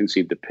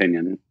preconceived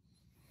opinion.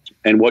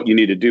 And what you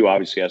need to do,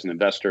 obviously, as an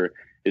investor,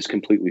 is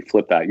completely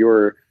flip that.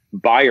 Your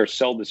buy or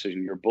sell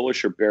decision, your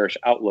bullish or bearish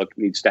outlook,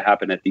 needs to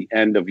happen at the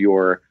end of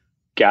your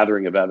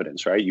gathering of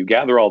evidence, right? You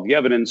gather all the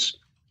evidence.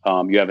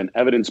 You have an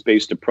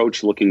evidence-based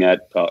approach, looking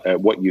at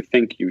what you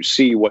think you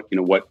see, what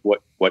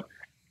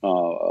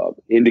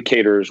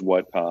indicators,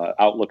 what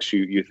outlooks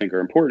you think are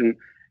important,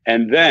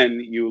 and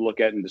then you look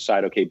at and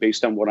decide, okay,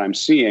 based on what I'm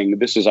seeing,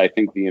 this is, I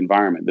think, the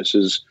environment. This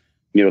is,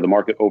 the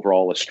market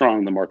overall is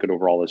strong, the market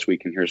overall is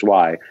weak, and here's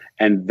why.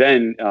 And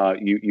then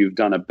you've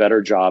done a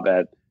better job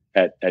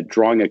at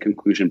drawing a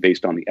conclusion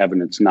based on the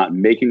evidence, not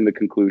making the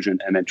conclusion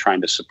and then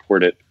trying to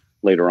support it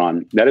later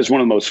on. That is one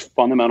of the most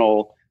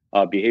fundamental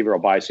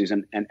behavioral biases,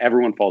 and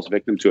everyone falls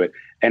victim to it.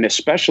 And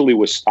especially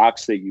with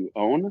stocks that you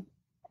own.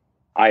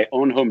 I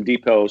own Home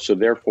Depot, so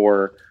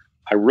therefore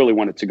I really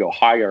want it to go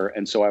higher.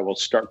 And so I will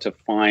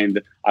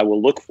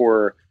look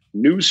for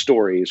news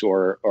stories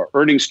or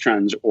earnings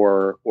trends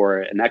or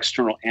an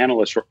external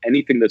analyst or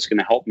anything that's going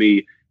to help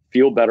me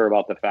feel better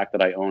about the fact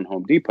that I own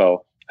Home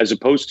Depot, as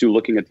opposed to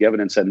looking at the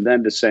evidence and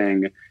then to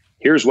saying,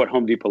 here's what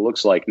Home Depot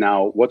looks like.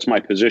 Now, what's my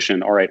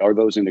position? All right, are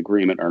those in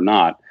agreement or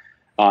not?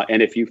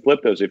 And if you flip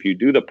those, if you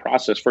do the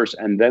process first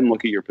and then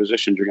look at your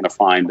positions, you're going to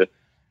find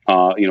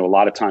a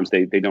lot of times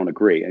they don't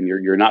agree, and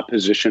you're not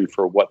positioned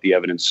for what the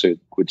evidence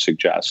would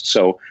suggest.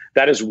 So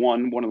that is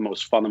one of the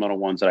most fundamental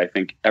ones that I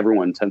think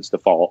everyone tends to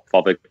fall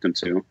victim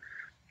to.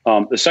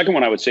 The second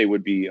one I would say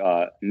would be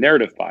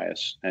narrative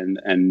bias, and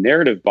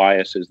narrative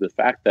bias is the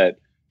fact that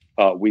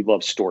we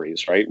love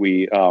stories, right?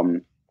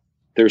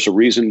 There's a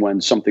reason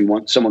when someone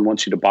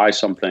wants you to buy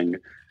something,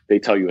 they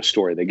tell you a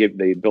story.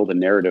 They build a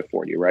narrative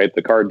for you, right?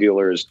 The car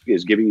dealer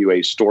is giving you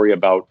a story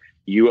about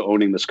you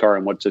owning this car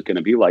and what's it going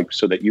to be like,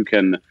 so that you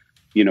can,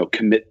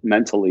 commit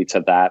mentally to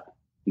that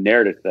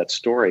narrative, that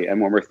story. And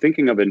when we're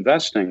thinking of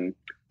investing,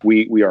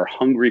 we are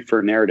hungry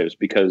for narratives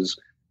because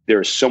there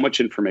is so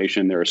much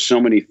information. There are so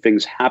many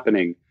things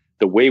happening.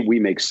 The way we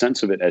make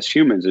sense of it as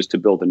humans is to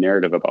build a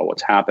narrative about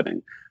what's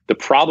happening. The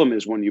problem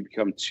is when you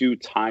become too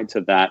tied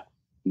to that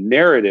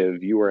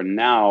narrative, you are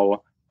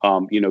now,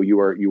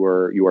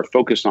 you are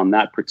focused on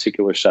that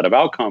particular set of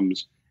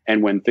outcomes.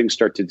 And when things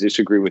start to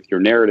disagree with your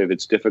narrative,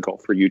 it's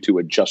difficult for you to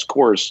adjust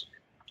course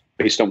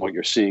based on what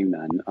you're seeing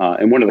then.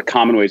 And one of the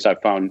common ways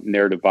I've found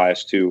narrative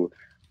bias to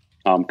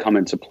come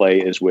into play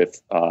is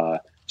with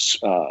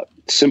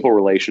simple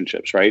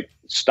relationships, right?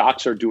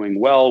 Stocks are doing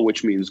well,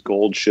 which means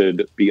gold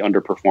should be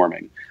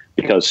underperforming.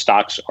 Because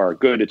stocks are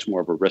good, it's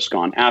more of a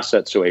risk-on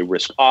asset. So a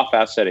risk-off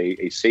asset,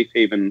 a safe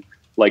haven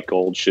like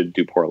gold, should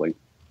do poorly.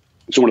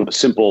 It's one of the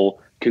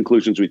simple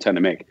conclusions we tend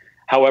to make.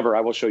 However,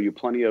 I will show you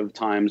plenty of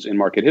times in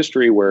market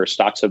history where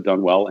stocks have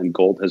done well and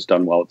gold has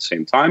done well at the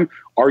same time.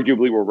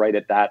 Arguably, we're right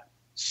at that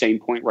same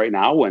point right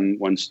now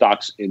when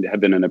stocks have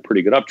been in a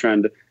pretty good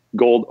uptrend.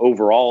 Gold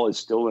overall is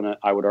still in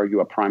I would argue,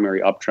 a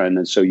primary uptrend.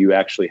 And so you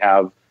actually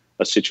have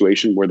a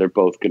situation where they're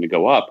both going to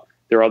go up.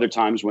 There are other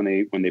times when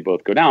they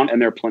both go down,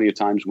 and there are plenty of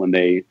times when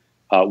they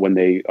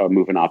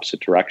move in opposite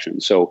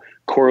directions. So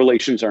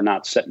correlations are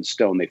not set in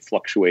stone; they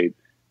fluctuate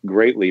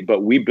greatly.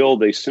 But we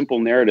build a simple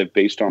narrative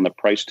based on the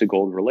price to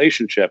gold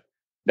relationship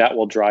that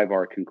will drive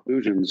our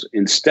conclusions,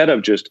 instead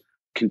of just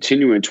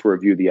continuing to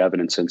review the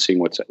evidence and seeing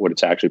what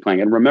it's actually playing.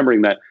 And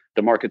remembering that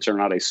the markets are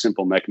not a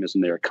simple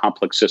mechanism; they're a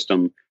complex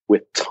system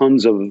with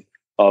tons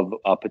of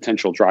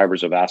potential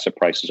drivers of asset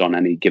prices on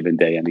any given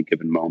day, any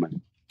given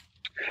moment.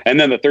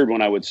 And then the third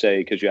one I would say,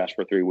 because you asked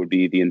for three, would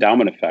be the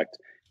endowment effect,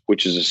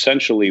 which is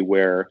essentially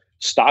where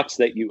stocks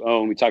that you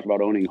own, we talked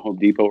about owning Home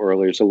Depot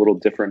earlier, it's a little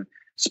different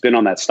spin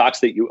on that. Stocks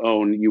that you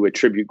own, you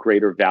attribute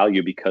greater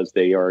value because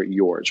they are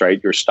yours,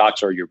 right? Your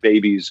stocks are your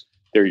babies,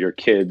 they're your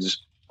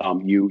kids.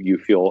 You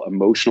feel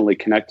emotionally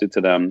connected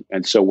to them.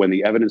 And so when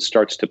the evidence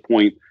starts to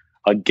point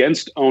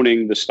against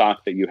owning the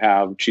stock that you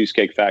have,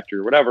 Cheesecake Factory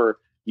or whatever,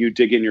 you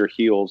dig in your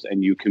heels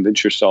and you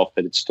convince yourself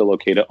that it's still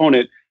okay to own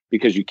it,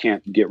 because you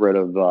can't get rid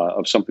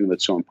of something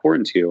that's so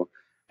important to you.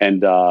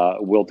 And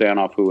Will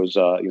Danoff, who was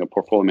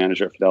portfolio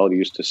manager at Fidelity,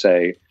 used to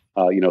say,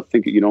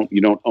 think you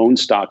don't own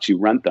stocks, you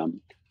rent them.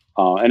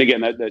 And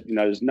again,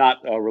 that is not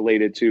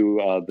related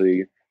to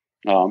the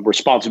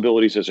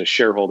responsibilities as a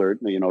shareholder.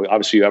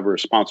 Obviously you have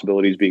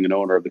responsibilities being an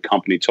owner of the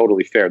company.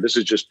 Totally fair. This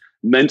is just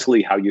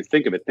mentally how you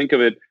think of it. Think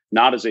of it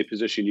not as a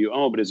position you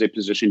own, but as a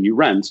position you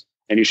rent,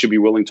 and you should be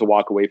willing to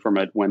walk away from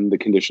it when the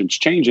conditions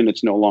change and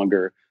it's no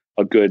longer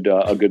a good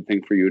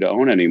thing for you to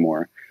own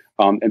anymore.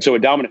 And so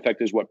endowment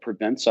effect is what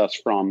prevents us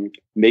from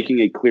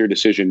making a clear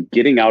decision,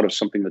 getting out of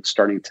something that's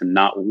starting to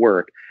not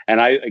work. And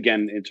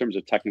again, in terms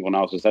of technical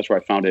analysis, that's where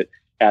I found it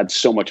adds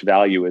so much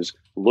value, is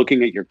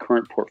looking at your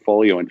current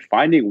portfolio and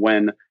finding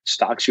when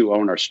stocks you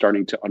own are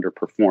starting to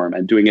underperform,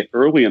 and doing it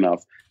early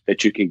enough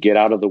that you can get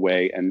out of the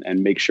way and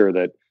make sure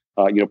that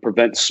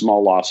prevent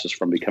small losses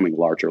from becoming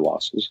larger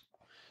losses.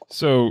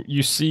 So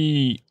you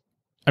see,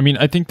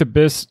 I think the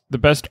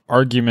best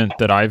argument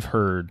that I've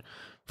heard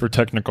for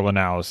technical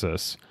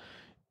analysis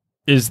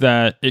is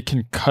that it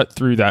can cut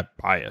through that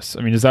bias.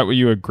 Is that what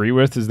you agree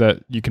with? Is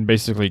that you can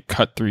basically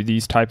cut through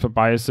these types of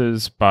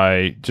biases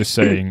by just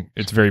saying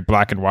it's very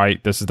black and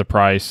white, this is the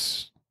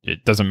price,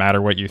 it doesn't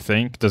matter what you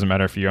think, doesn't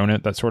matter if you own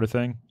it, that sort of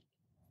thing?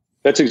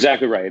 That's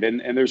exactly right.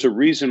 And there's a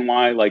reason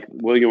why, like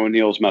William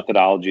O'Neill's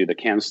methodology, the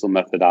Cancel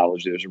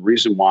methodology, there's a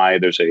reason why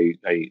there's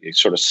a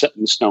sort of set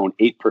in stone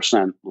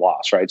 8%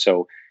 loss, right?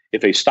 So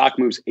if a stock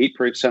moves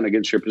 8%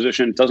 against your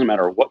position, it doesn't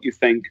matter what you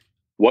think,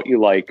 what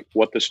you like,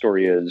 what the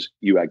story is,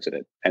 you exit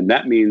it. And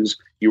that means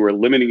you are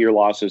limiting your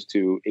losses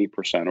to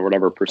 8% or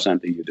whatever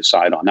percent that you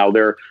decide on. Now,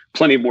 there are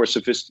plenty of more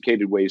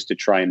sophisticated ways to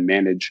try and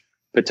manage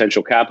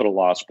potential capital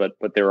loss, but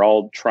they're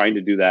all trying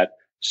to do that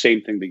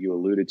same thing that you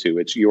alluded to.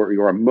 It's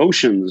your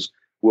emotions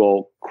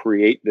will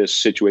create this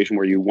situation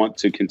where you want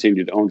to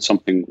continue to own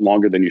something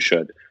longer than you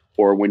should,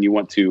 or when you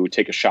want to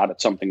take a shot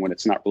at something when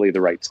it's not really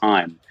the right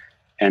time.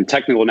 And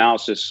technical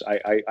analysis,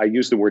 I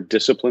use the word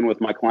discipline with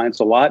my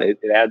clients a lot. It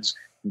adds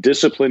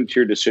discipline to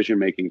your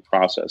decision-making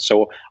process.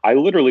 So I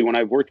literally, when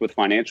I've worked with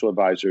financial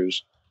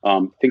advisors,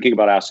 thinking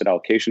about asset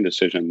allocation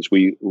decisions,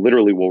 we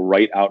literally will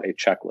write out a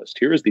checklist.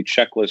 Here is the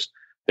checklist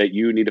that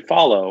you need to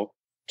follow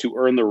to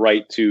earn the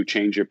right to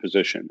change your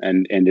position.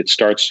 And it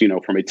starts,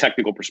 from a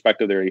technical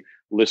perspective, there are a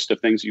list of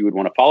things that you would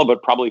want to follow,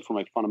 but probably from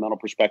a fundamental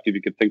perspective,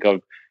 you could think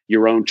of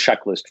your own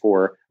checklist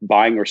for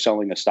buying or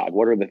selling a stock.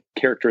 What are the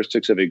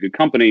characteristics of a good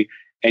company?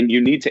 And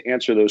you need to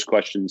answer those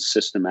questions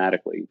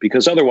systematically,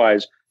 because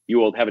otherwise you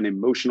will have an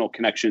emotional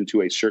connection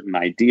to a certain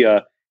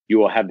idea. You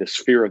will have this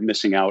fear of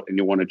missing out and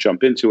you'll want to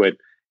jump into it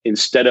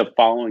instead of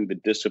following the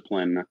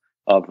discipline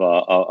of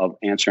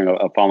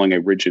following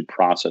a rigid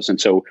process. And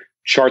so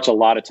charts, a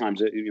lot of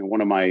times,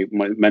 one of my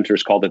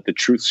mentors called it the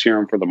truth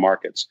serum for the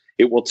markets.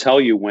 It will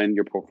tell you when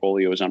your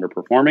portfolio is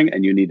underperforming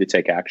and you need to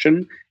take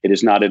action. It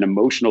is not an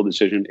emotional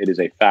decision. It is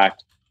a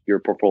fact. Your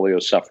portfolio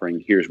is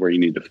suffering. Here's where you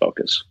need to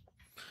focus.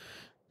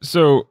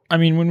 So,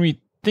 when we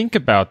think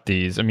about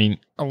these, a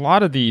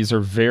lot of these are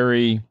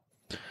very,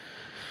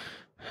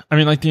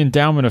 like the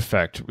endowment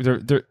effect.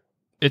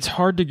 It's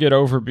hard to get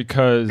over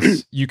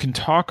because you can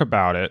talk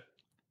about it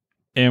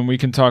and we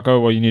can talk,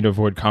 you need to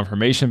avoid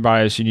confirmation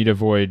bias, you need to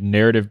avoid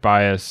narrative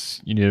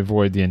bias, you need to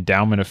avoid the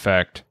endowment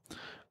effect.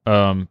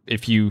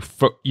 If you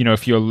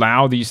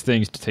allow these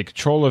things to take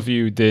control of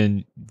you,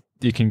 then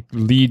it can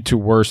lead to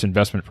worse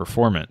investment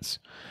performance.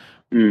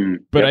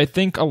 But I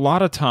think a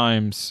lot of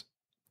times,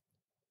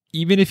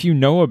 even if you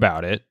know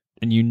about it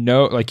and you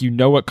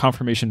know what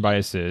confirmation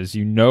bias is,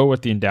 you know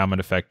what the endowment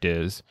effect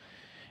is,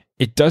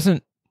 it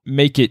doesn't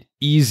make it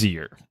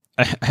easier.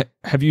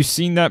 Have you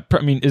seen that?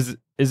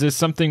 Is this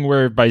something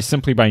where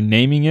simply by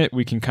naming it,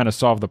 we can kind of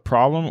solve the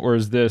problem, or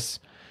is this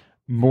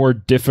more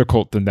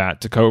difficult than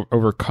that to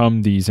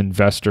overcome these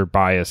investor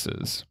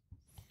biases?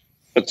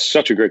 That's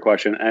such a great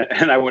question,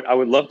 and I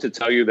would love to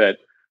tell you that,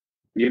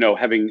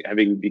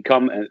 having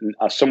become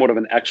a somewhat of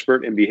an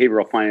expert in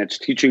behavioral finance,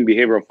 teaching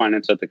behavioral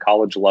finance at the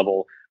college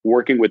level,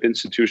 working with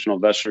institutional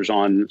investors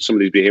on some of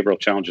these behavioral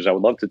challenges, I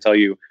would love to tell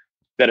you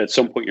that at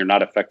some point you're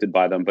not affected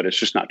by them, but it's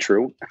just not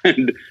true.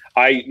 And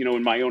I,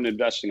 in my own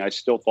investing, I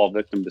still fall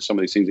victim to some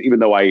of these things, even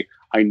though I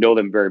know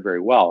them very,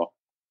 very well.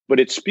 But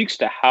it speaks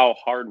to how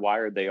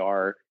hardwired they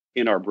are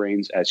in our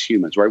brains as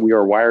humans, right? We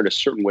are wired a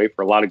certain way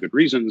for a lot of good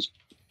reasons.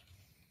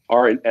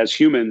 As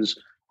humans,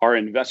 our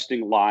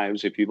investing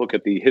lives, if you look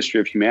at the history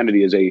of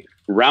humanity, is a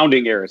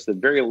rounding error. It's the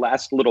very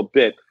last little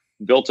bit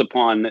built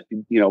upon,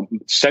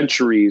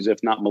 centuries,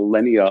 if not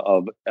millennia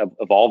of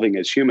evolving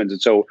as humans. And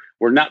so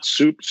we're not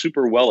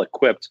super well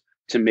equipped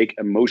to make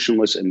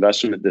emotionless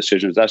investment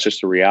decisions. That's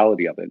just the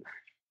reality of it.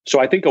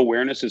 So I think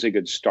awareness is a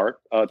good start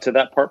to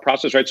that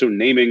process, right? So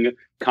naming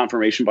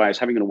confirmation bias,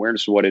 having an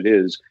awareness of what it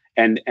is,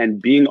 and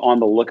being on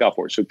the lookout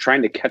for it. So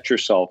trying to catch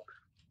yourself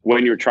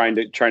when you're trying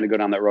to go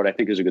down that road, I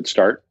think is a good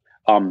start.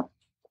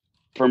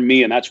 For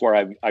me, and that's where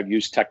I've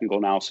used technical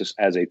analysis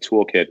as a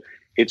toolkit.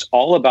 It's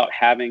all about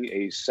having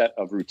a set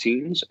of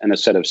routines and a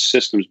set of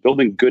systems,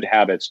 building good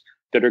habits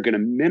that are going to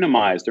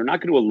minimize, they're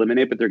not going to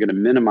eliminate, but they're going to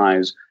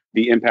minimize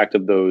the impact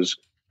of those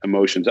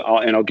emotions.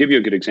 I'll give you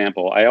a good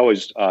example. I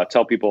always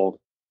tell people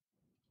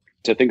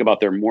to think about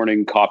their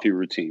morning coffee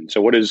routine.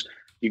 So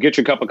you get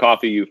your cup of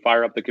coffee, you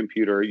fire up the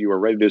computer, you are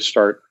ready to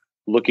start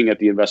looking at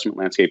the investment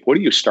landscape. What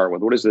do you start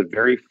with? What is the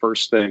very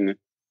first thing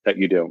that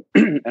you do?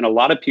 And a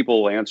lot of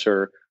people will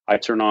answer, I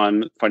turn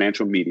on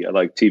financial media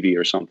like TV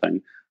or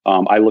something.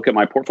 I look at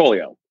my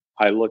portfolio.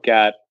 I look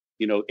at,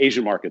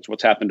 Asian markets,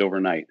 what's happened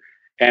overnight.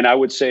 And I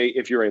would say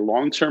if you're a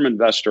long-term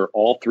investor,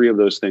 all three of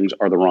those things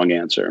are the wrong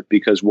answer,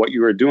 because what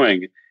you are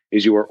doing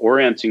is you are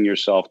orienting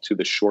yourself to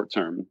the short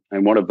term.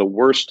 And one of the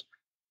worst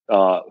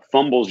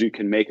fumbles you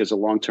can make as a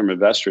long-term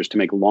investor is to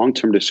make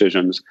long-term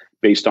decisions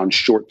based on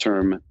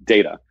short-term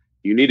data.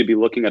 You need to be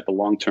looking at the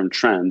long-term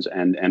trends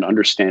and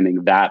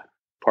understanding that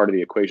part of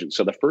the equation.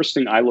 So the first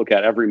thing I look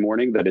at every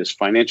morning that is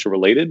financial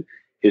related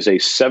is a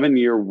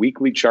 7-year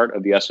weekly chart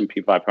of the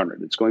S&P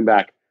 500. It's going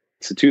back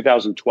to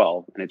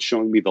 2012, and it's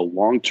showing me the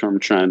long-term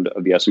trend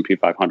of the S&P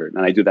 500.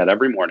 And I do that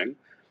every morning.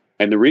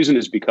 And the reason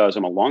is because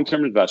I'm a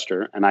long-term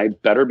investor, and I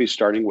better be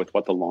starting with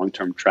what the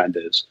long-term trend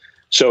is.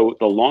 So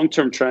the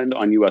long-term trend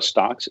on U.S.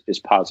 stocks is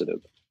positive.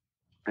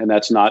 And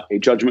that's not a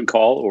judgment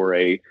call or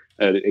a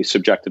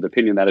subjective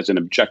opinion. That is an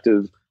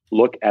objective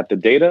look at the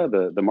data.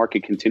 The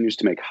market continues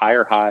to make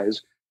higher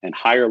highs and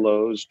higher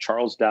lows.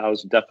 Charles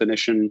Dow's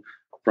definition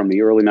from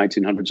the early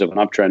 1900s of an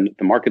uptrend,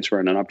 the markets were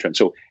in an uptrend.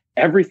 So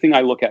everything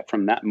I look at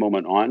from that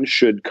moment on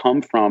should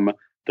come from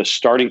the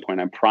starting point.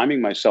 I'm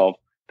priming myself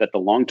that the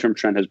long-term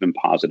trend has been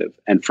positive.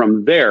 And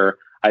from there,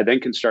 I then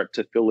can start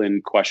to fill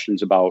in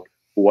questions about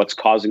what's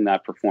causing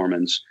that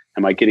performance.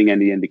 Am I getting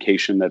any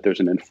indication that there's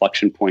an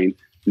inflection point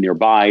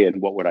nearby,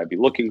 and what would I be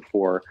looking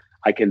for?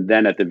 I can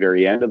then at the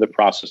very end of the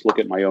process, look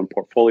at my own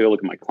portfolio,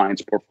 look at my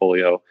client's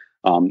portfolio,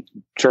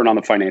 turn on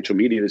the financial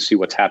media to see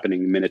what's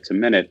happening minute to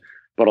minute.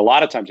 But a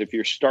lot of times, if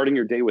you're starting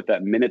your day with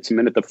that minute to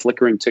minute, the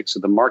flickering ticks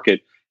of the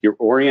market, you're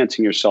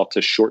orienting yourself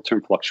to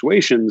short-term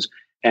fluctuations.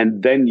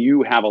 And then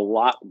you have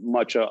a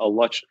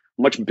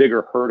much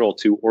bigger hurdle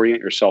to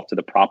orient yourself to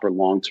the proper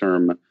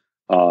long-term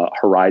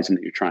horizon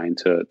that you're trying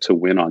to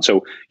win on.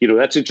 So,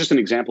 that's just an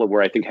example of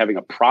where I think having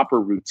a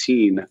proper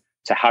routine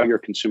to how you're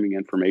consuming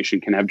information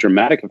can have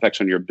dramatic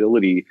effects on your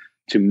ability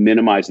to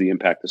minimize the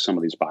impact of some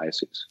of these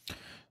biases.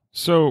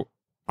 So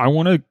I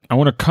want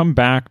to come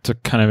back to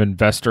kind of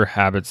investor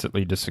habits that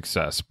lead to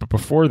success. But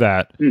before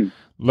that,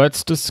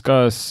 let's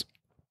discuss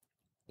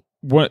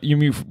what you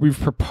mean. We've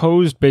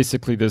proposed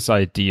basically this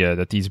idea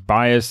that these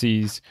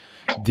biases,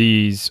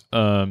 these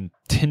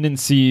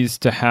tendencies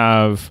to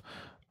have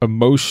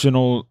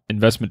emotional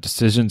investment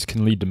decisions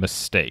can lead to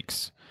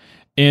mistakes.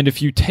 And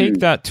if you take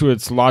that to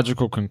its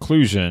logical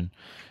conclusion,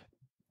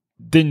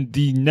 then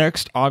the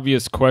next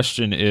obvious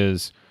question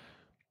is,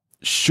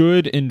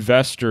 should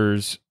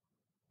investors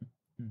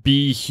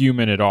be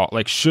human at all?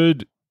 Like,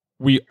 should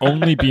we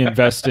only be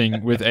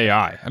investing with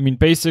AI? I mean,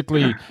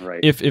 basically,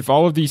 if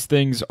all of these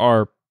things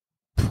are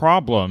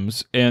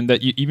problems and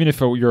that even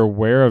if you're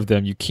aware of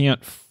them, you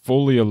can't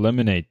fully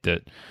eliminate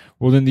it,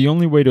 well, then the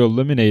only way to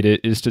eliminate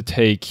it is to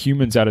take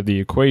humans out of the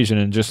equation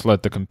and just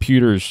let the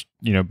computers,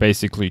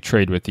 basically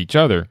trade with each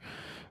other.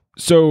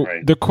 So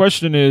the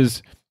question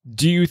is,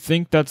 do you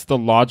think that's the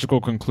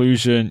logical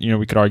conclusion?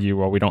 We could argue,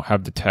 well, we don't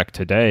have the tech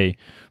today,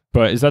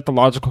 but is that the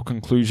logical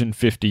conclusion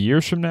 50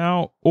 years from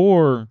now?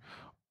 Or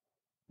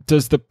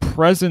does the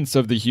presence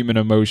of the human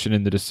emotion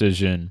in the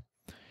decision,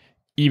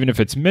 even if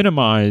it's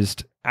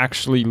minimized,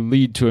 actually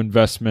lead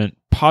to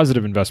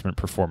positive investment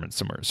performance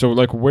somewhere? So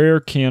like, where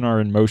can our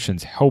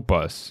emotions help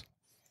us?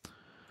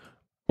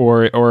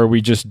 Or are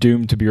we just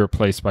doomed to be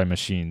replaced by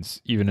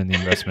machines, even in the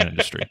investment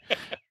industry?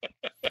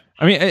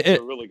 I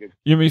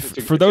mean,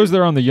 for those that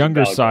are on the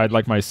younger side,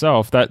 like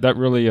myself, that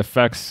really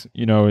affects,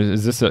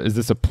 is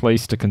this a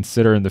place to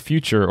consider in the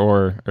future,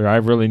 or I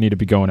really need to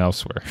be going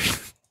elsewhere?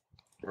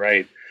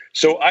 Right.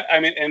 So I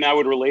mean, and I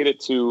would relate it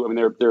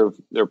to, there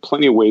are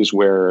plenty of ways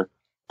where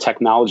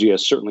technology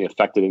has certainly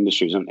affected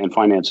industries, and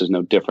finance is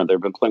no different. There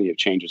have been plenty of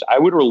changes. I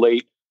would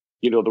relate,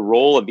 the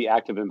role of the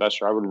active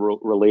investor, I would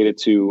relate it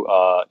to,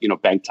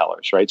 bank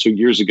tellers, right? So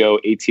years ago,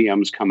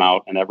 ATMs come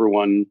out and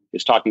everyone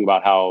is talking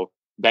about how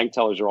bank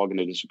tellers are all going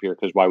to disappear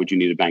because why would you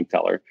need a bank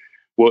teller?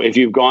 Well, if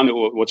you've gone,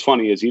 what's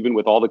funny is even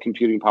with all the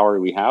computing power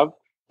we have,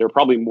 there are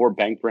probably more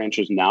bank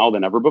branches now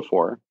than ever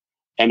before.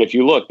 And if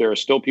you look, there are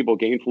still people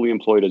gainfully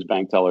employed as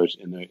bank tellers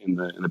in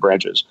the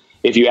branches.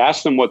 If you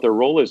ask them what their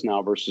role is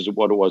now versus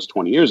what it was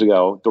 20 years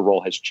ago, the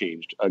role has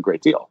changed a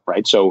great deal,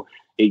 right? So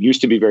it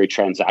used to be very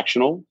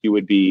transactional. You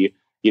would be,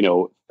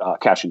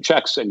 cashing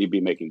checks and you'd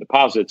be making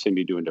deposits and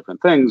be doing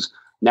different things.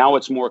 Now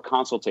it's more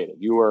consultative.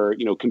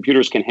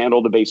 Computers can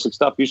handle the basic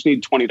stuff. You just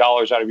need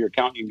 $20 out of your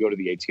account, you can go to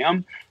the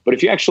ATM. But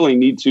if you actually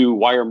need to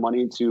wire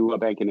money to a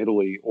bank in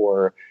Italy,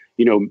 or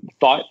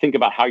think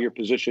about how you're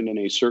positioned in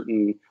a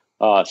certain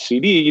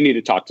CD, you need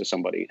to talk to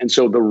somebody. And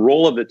so the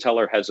role of the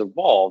teller has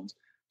evolved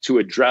to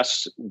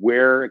address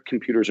where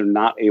computers are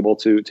not able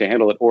to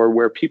handle it, or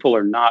where people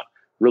are not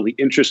really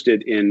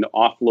interested in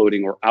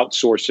offloading or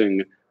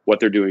outsourcing what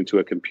they're doing to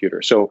a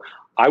computer. So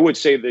I would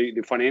say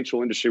the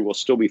financial industry will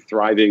still be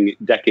thriving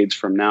decades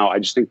from now. I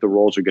just think the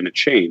roles are going to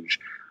change.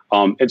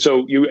 And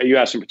so you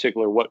asked in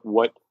particular,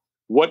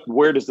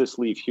 where does this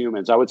leave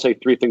humans? I would say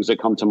three things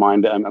that come to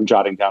mind. I'm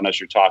jotting down as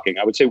you're talking.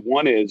 I would say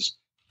one is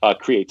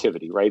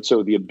creativity, right?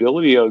 So the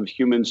ability of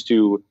humans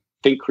to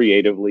think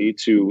creatively,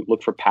 to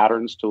look for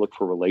patterns, to look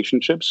for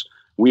relationships.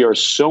 We are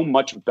so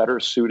much better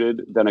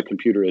suited than a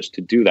computer is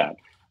to do that.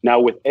 Now,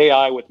 with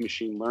AI, with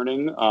machine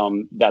learning,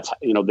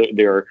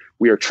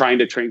 we are trying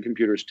to train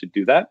computers to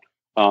do that.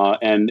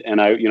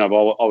 And I've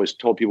always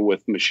told people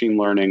with machine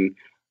learning,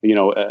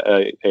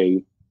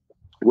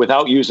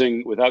 without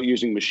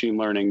using machine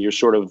learning, you're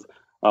sort of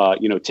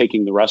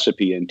taking the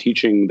recipe and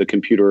teaching the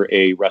computer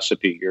a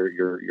recipe.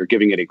 You're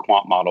giving it a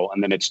quant model,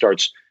 and then it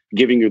starts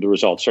giving you the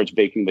results, starts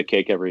baking the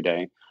cake every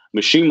day.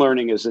 Machine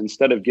learning is,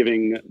 instead of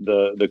giving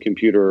the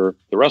computer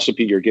the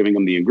recipe, you're giving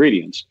them the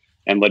ingredients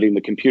and letting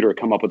the computer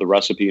come up with a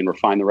recipe and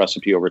refine the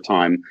recipe over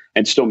time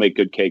and still make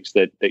good cakes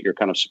that you're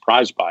kind of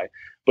surprised by.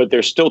 But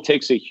there still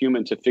takes a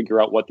human to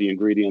figure out what the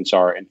ingredients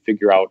are and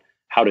figure out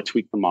how to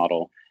tweak the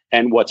model.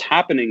 And what's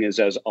happening is,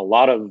 as a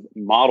lot of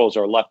models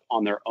are left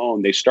on their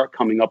own, they start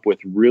coming up with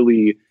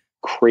really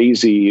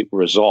crazy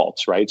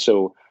results, right?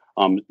 So,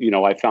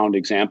 I found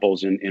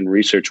examples in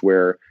research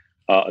where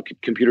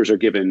computers are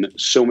given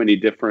so many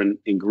different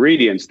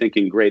ingredients,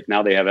 thinking, great,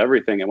 now they have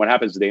everything. And what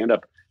happens is they end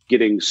up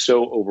getting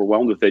so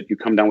overwhelmed with it, you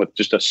come down with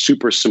just a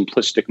super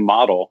simplistic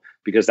model,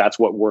 because that's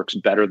what works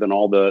better than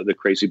all the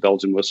crazy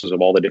bells and whistles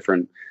of all the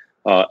different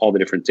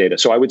data.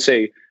 So I would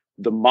say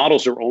the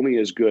models are only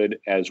as good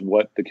as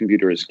what the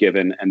computer is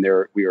given, and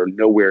we are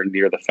nowhere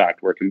near the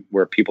fact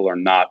where people are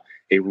not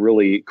a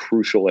really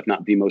crucial, if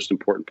not the most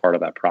important part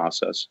of that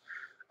process.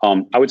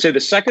 I would say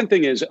the second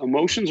thing is,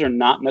 emotions are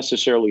not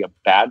necessarily a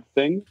bad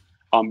thing.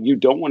 You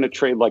don't want to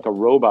trade like a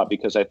robot,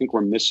 because I think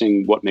we're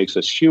missing what makes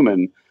us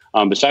human.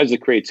 Besides the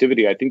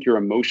creativity, I think your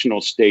emotional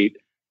state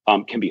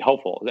can be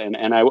helpful.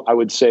 And I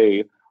would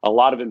say a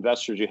lot of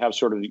investors, you have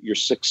sort of your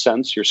sixth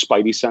sense, your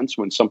spidey sense,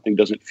 when something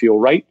doesn't feel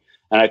right.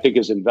 And I think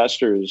as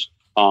investors,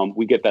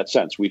 we get that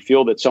sense. We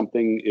feel that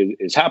something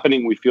is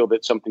happening. We feel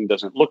that something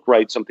doesn't look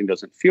right. Something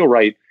doesn't feel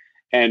right.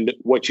 And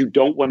what you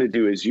don't want to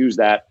do is use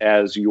that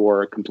as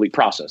your complete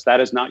process.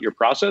 That is not your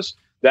process.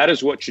 that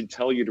is what should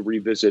tell you to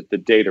revisit the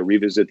data,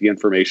 revisit the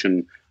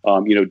information,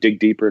 dig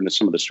deeper into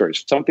some of the stories.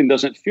 If something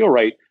doesn't feel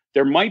right,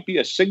 there might be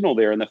a signal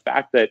there in the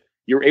fact that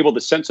you're able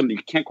to sense something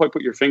you can't quite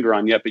put your finger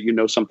on yet, but you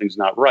know something's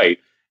not right.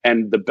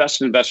 And the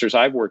best investors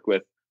I've worked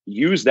with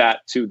use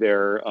that to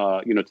their,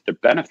 to their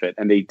benefit,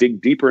 and they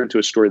dig deeper into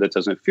a story that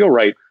doesn't feel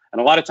right.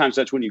 And a lot of times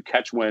that's when you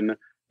catch when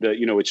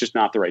it's just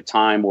not the right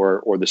time,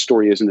 or the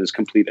story isn't as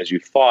complete as you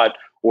thought,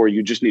 or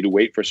you just need to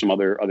wait for some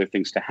other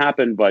things to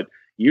happen. But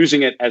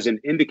using it as an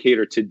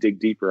indicator to dig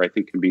deeper, I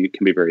think can be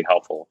very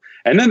helpful.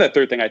 And then the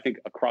third thing, I think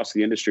across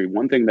the industry,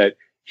 one thing that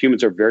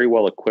humans are very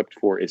well equipped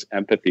for is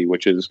empathy,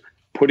 which is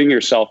putting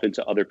yourself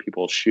into other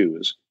people's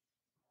shoes.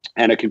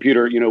 And a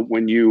computer,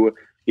 when you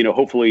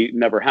hopefully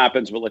never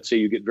happens, but let's say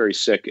you get very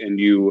sick and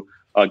you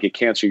get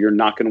cancer, you're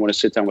not going to want to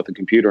sit down with a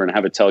computer and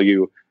have it tell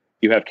you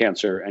have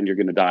cancer and you're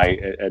going to die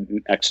at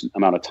an X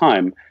amount of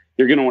time.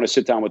 You're going to want to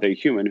sit down with a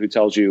human who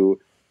tells you,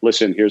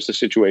 listen, here's the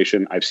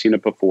situation. I've seen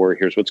it before.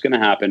 Here's what's going to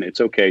happen. It's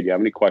okay. Do you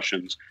have any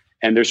questions?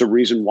 And there's a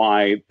reason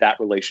why that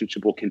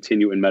relationship will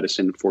continue in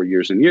medicine for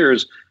years and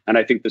years. And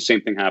I think the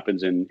same thing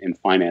happens in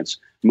finance.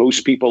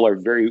 Most people are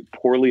very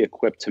poorly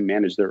equipped to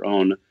manage their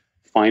own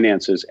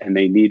finances, and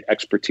they need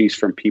expertise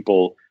from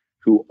people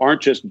who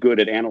aren't just good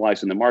at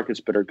analyzing the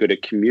markets, but are good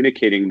at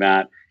communicating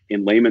that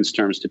in layman's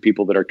terms to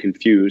people that are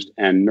confused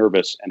and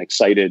nervous and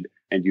excited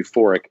and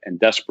euphoric and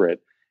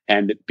desperate.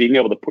 And being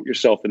able to put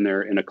yourself in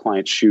a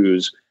client's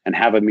shoes and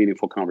have a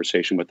meaningful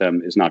conversation with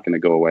them is not going to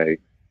go away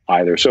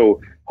either. So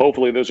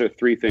hopefully those are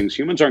three things.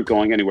 Humans aren't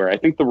going anywhere. I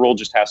think the role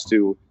just has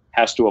to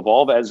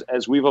evolve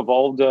as we've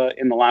evolved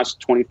in the last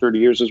 20, 30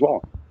 years as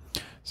well.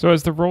 So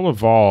as the role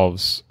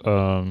evolves,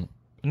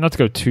 not to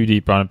go too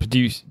deep on it, but do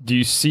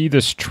you see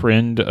this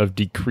trend of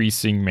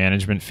decreasing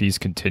management fees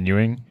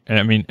continuing?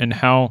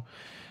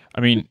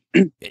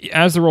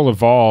 As the role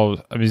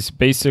evolves, it's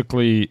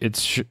basically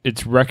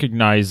it's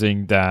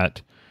recognizing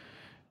that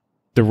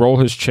the role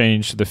has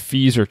changed, the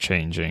fees are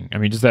changing.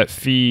 Does that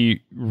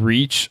fee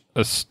reach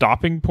a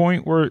stopping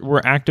point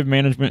where active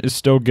management is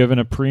still given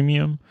a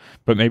premium,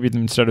 but maybe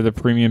instead of the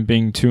premium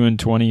being 2 and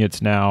 20,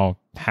 it's now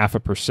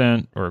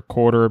 0.5% or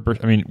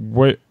 1/4%?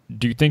 What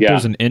do you think?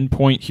 There's an end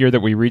point here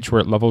that we reach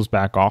where it levels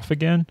back off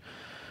again?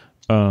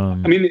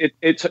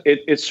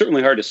 It's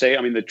certainly hard to say.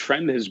 The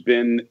trend has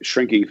been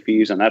shrinking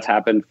fees, and that's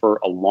happened for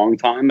a long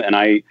time. And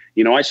I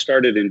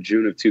started in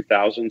June of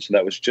 2000, so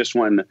that was just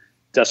when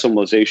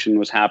decimalization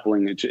was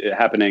happening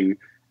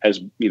as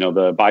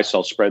the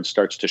buy-sell spread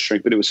starts to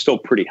shrink, but it was still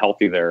pretty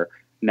healthy there.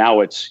 Now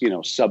it's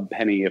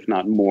sub-penny, if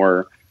not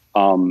more,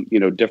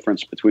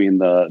 difference between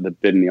the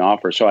bid and the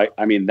offer. So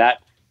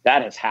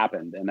that has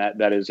happened, and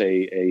that is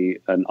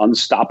an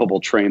unstoppable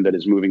train that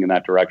is moving in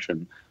that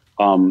direction.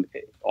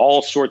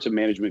 All sorts of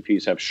management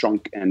fees have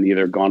shrunk and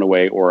either gone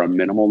away or are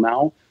minimal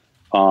now.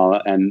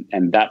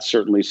 And that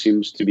certainly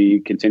seems to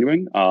be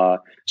continuing.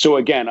 So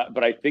again,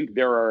 but I think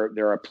there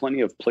are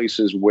plenty of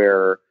places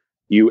where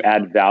you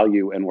add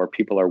value and where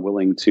people are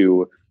willing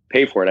to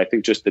pay for it. I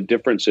think just the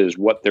difference is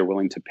what they're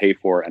willing to pay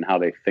for and how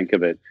they think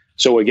of it.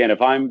 So again,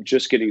 if I'm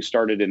just getting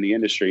started in the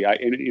industry,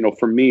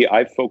 for me,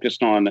 I've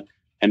focused on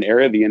an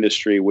area of the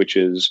industry, which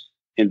is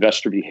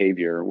investor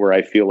behavior, where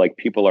I feel like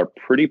people are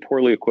pretty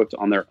poorly equipped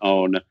on their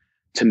own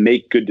to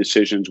make good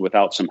decisions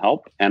without some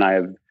help. And I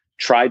have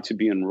tried to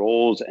be in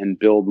roles and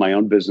build my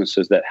own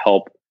businesses that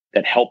help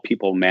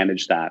people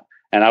manage that.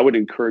 And I would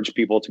encourage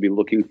people to be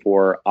looking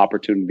for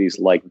opportunities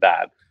like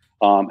that.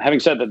 Having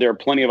said that, there are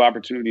plenty of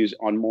opportunities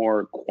on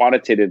more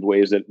quantitative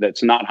ways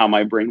that's not how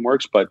my brain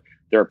works, but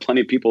there are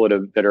plenty of people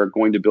that are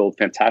going to build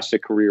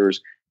fantastic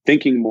careers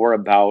thinking more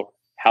about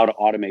how to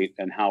automate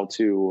and how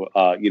to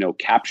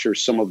capture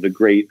some of the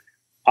great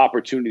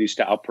opportunities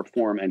to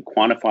outperform and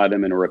quantify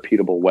them in a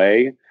repeatable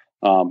way.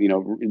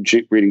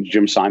 Reading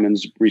Jim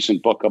Simon's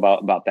recent book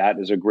about that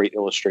is a great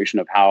illustration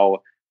of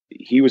how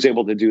he was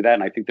able to do that.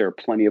 And I think there are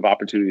plenty of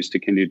opportunities to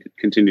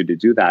continue to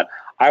do that.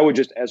 I would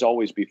just, as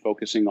always, be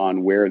focusing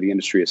on where the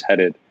industry is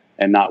headed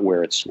and not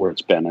where it's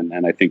been.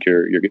 And I think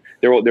there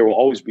will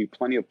always be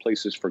plenty of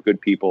places for good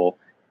people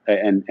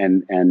and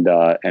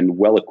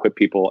well-equipped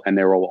people. And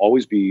there will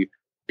always be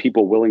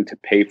people willing to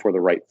pay for the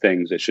right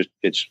things.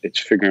 It's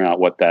figuring out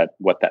what that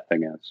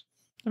thing is.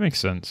 That makes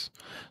sense.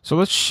 So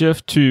let's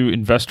shift to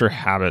investor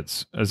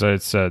habits, as I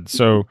had said.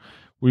 So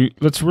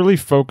let's really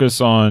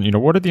focus on,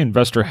 what are the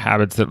investor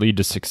habits that lead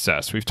to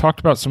success? We've talked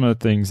about some of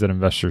the things that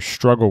investors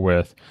struggle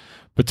with,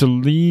 but to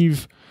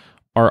leave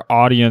our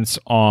audience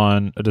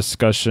on a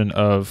discussion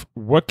of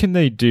what can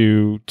they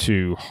do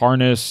to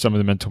harness some of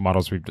the mental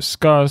models we've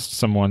discussed,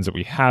 some ones that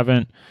we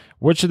haven't,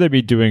 what should they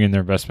be doing in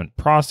their investment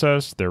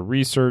process, their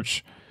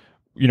research?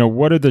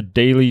 What are the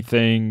daily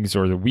things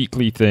or the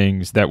weekly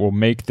things that will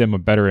make them a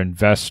better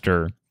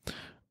investor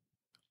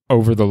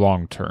over the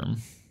long term?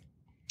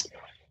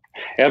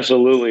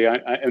 Absolutely.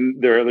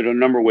 And there are a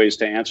number of ways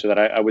to answer that.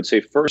 I would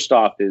say first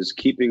off is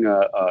keeping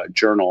a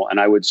journal. And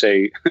I would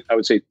say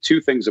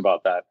two things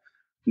about that.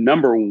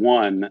 Number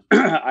one,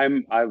 I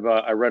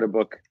read a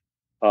book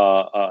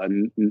a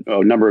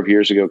number of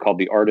years ago called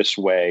The Artist's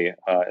Way.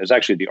 It was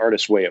actually The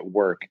Artist's Way at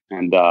Work,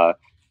 and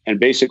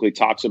basically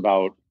talks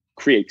about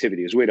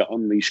creativity as a way to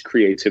unleash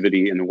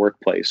creativity in the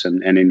workplace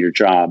and in your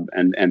job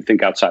and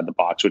think outside the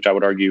box, which I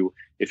would argue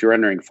if you're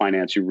entering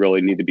finance, you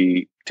really need to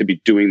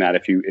be doing that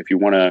if you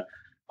want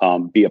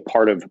to be a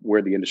part of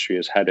where the industry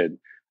is headed.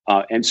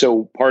 And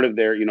so part of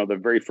their, the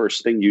very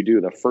first thing you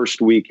do, the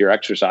first week, your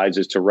exercise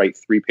is to write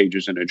 3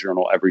 pages in a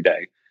journal every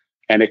day.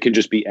 And it can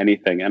just be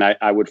anything. And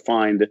I would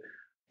find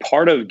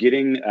part of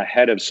getting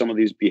ahead of some of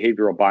these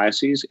behavioral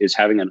biases is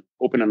having an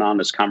open and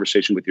honest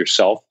conversation with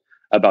yourself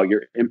about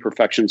your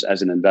imperfections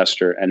as an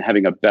investor and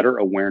having a better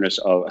awareness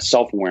of a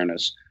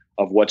self-awareness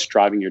of what's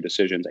driving your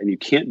decisions. And you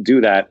can't do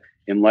that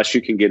unless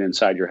you can get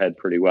inside your head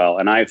pretty well.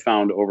 And I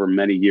found over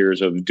many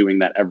years of doing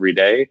that every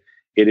day,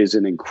 it is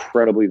an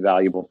incredibly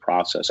valuable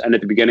process. And at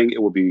the beginning,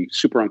 it will be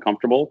super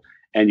uncomfortable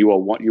and you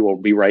will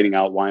be writing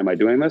out, why am I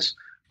doing this?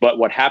 But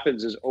what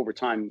happens is over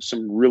time,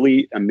 some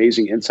really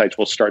amazing insights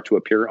will start to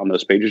appear on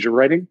those pages you're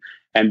writing.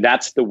 And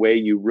that's the way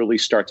you really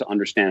start to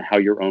understand how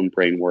your own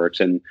brain works.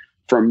 And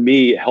for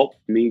me, it helped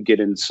me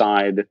get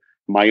inside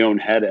my own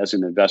head as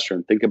an investor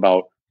and think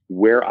about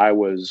where I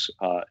was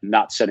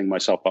not setting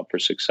myself up for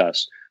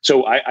success.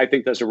 So I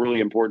think that's a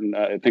really important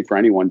thing for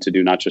anyone to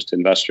do, not just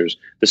investors.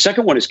 The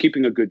second one is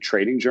keeping a good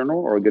trading journal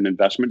or a good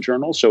investment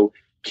journal. So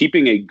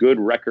keeping a good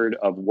record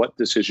of what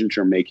decisions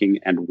you're making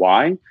and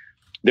why.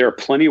 There are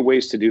plenty of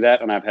ways to do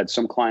that. And I've had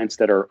some clients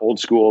that are old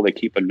school. They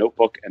keep a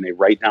notebook and they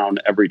write down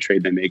every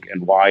trade they make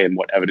and why and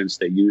what evidence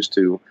they use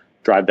to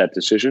drive that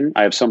decision.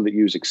 I have some that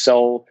use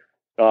Excel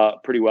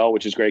pretty well,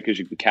 which is great because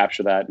you can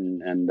capture that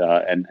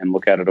and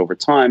look at it over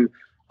time.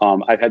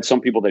 I've had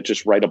some people that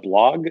just write a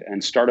blog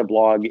and start a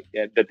blog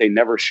that they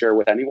never share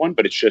with anyone,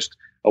 but it's just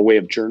a way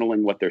of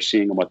journaling what they're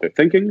seeing and what they're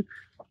thinking.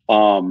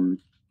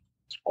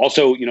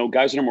 Also,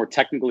 guys that are more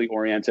technically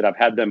oriented, I've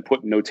had them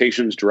put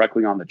notations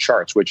directly on the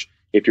charts, which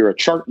if you're a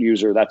chart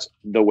user, that's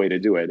the way to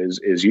do it,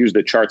 is use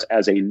the charts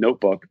as a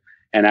notebook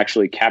and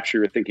actually capture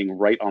your thinking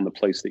right on the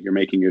place that you're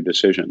making your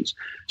decisions.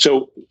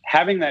 So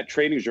having that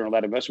trading journal,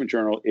 that investment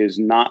journal is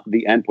not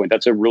the end point.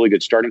 That's a really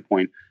good starting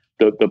point.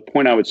 The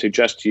point I would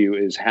suggest to you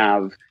is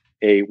have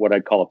what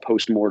I'd call a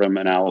post-mortem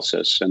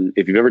analysis. And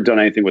if you've ever done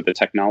anything with the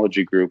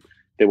technology group,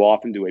 they will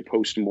often do a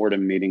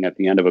post-mortem meeting at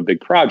the end of a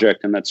big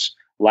project. And that's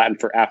Latin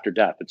for after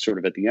death. It's sort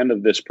of at the end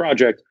of this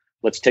project,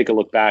 let's take a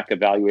look back,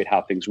 evaluate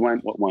how things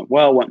went, what went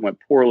well, what went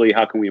poorly,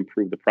 how can we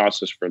improve the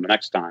process for the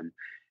next time.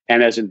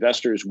 And as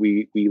investors,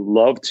 we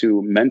love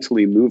to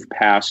mentally move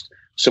past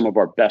some of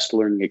our best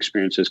learning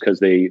experiences because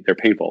they're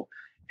painful.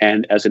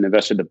 And as an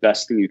investor, the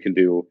best thing you can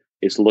do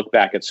is look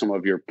back at some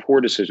of your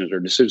poor decisions or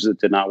decisions that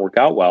did not work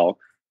out well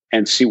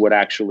and see what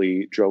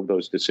actually drove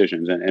those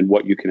decisions and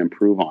what you can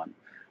improve on.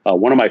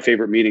 One of my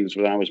favorite meetings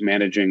when I was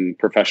managing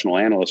professional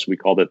analysts, we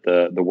called it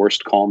the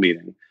worst call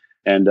meeting.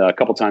 And a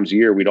couple times a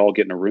year, we'd all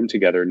get in a room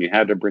together and you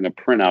had to bring a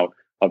printout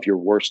of your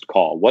worst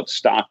call. What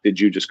stock did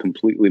you just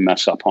completely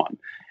mess up on?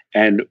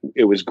 And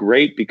it was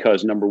great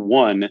because, number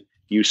one,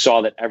 you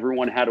saw that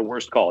everyone had a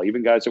worst call.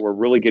 Even guys that were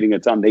really getting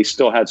it done, they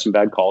still had some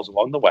bad calls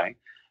along the way.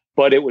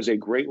 But it was a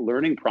great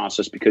learning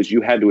process because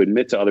you had to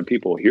admit to other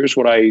people, here's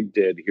what I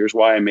did, here's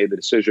why I made the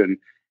decision,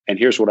 and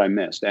here's what I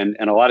missed. And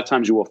a lot of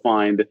times you will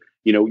find,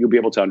 you'll be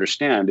able to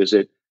understand, is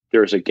it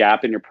there's a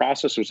gap in your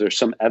process? Was there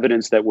some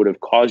evidence that would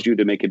have caused you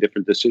to make a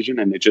different decision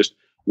and it just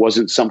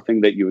wasn't something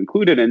that you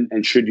included?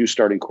 And should you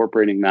start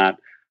incorporating that?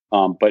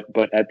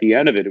 But at the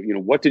end of it,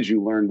 what did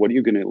you learn? What are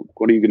you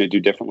going to do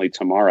differently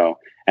tomorrow?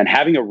 And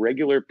having a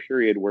regular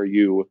period where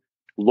you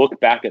look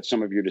back at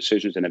some of your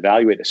decisions and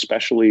evaluate,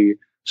 especially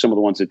some of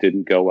the ones that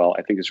didn't go well,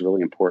 I think is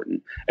really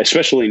important,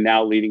 especially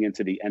now leading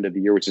into the end of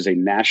the year, which is a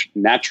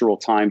natural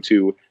time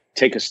to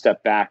take a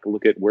step back,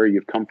 look at where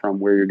you've come from,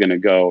 where you're going to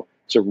go.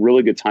 It's a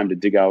really good time to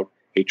dig out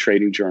a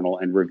trading journal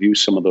and review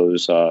some of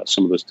those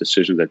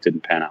decisions that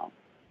didn't pan out.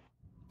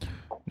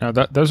 Now,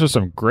 those are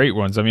some great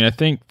ones. I mean, I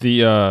think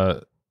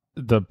the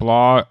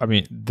blog,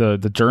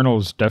 the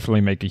journals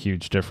definitely make a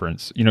huge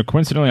difference.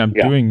 Coincidentally, I'm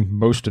doing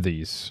most of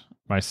these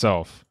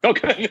myself.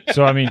 Okay.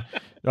 So, I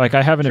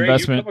have an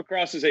investment. You come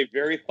across as a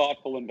very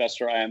thoughtful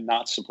investor. I am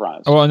not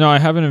surprised. Well, no, I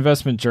have an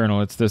investment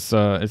journal. It's this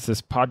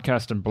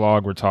podcast and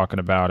blog we're talking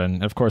about,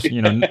 and of course,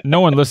 no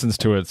one listens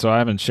to it, so I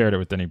haven't shared it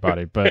with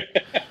anybody. But,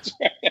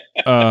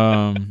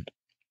 And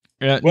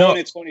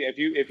it's funny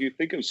if you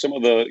think of some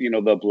of the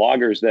the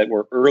bloggers that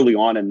were early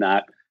on in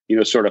that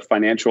sort of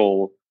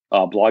financial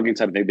blogging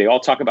type of thing, they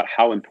all talk about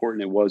how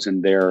important it was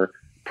in their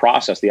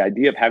process. The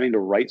idea of having to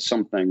write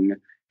something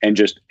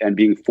and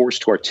being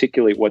forced to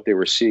articulate what they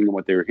were seeing and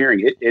what they were hearing,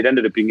 it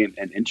ended up being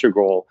an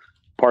integral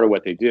part of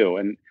what they do.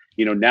 And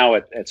now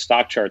at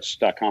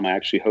stockcharts.com, I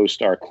actually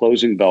host our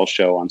Closing Bell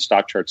show on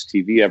Stock Charts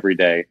TV every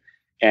day.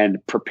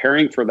 And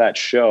preparing for that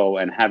show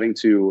and having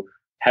to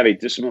have a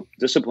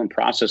disciplined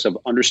process of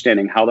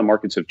understanding how the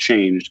markets have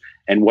changed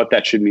and what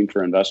that should mean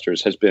for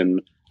investors has been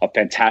a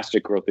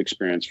fantastic growth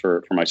experience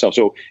for myself.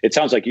 So it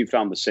sounds like you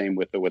found the same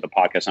with the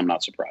podcast. I'm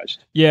not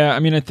surprised. Yeah,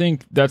 I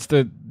think that's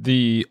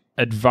the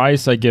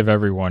advice I give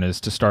everyone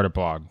is to start a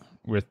blog.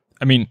 with,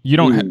 I mean, you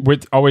don't,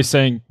 with always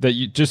saying that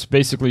you just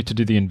basically to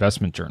do the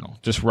investment journal,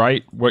 just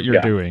write what you're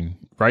doing,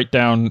 write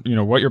down,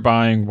 what you're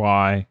buying,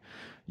 why.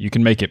 You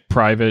can make it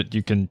private,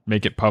 you can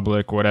make it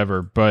public,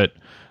 whatever, but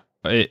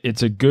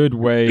it's a good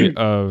way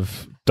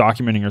of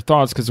documenting your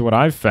thoughts, because what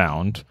I've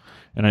found,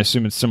 and I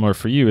assume it's similar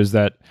for you, is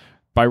that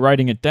by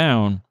writing it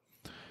down,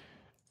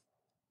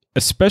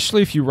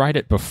 especially if you write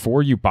it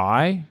before you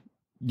buy,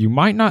 you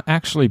might not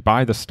actually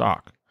buy the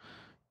stock.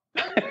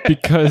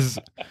 Because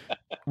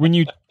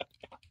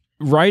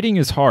writing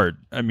is hard.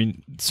 I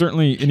mean,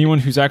 certainly anyone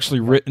who's actually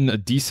written a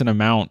decent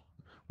amount,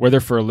 whether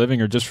for a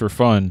living or just for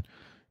fun,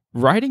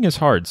 writing is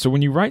hard. So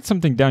when you write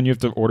something down, you have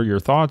to order your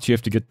thoughts, you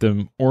have to get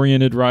them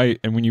oriented right.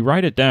 And when you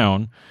write it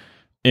down,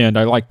 and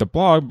I like the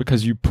blog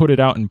because you put it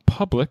out in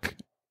public,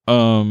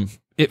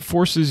 it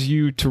forces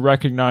you to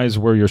recognize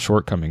where your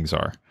shortcomings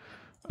are.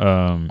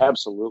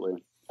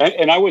 Absolutely.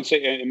 And I would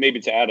say, and maybe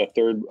to add a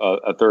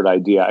third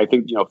idea, I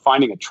think,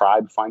 finding a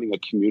tribe, finding a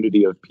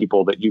community of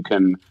people that you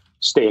can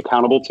stay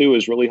accountable to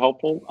is really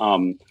helpful.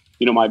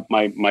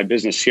 My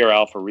business, Sierra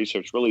Alpha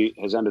Research, really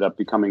has ended up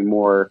becoming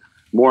more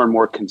and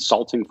more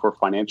consulting for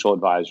financial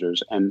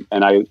advisors. And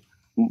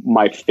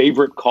my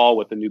favorite call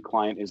with a new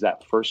client is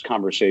that first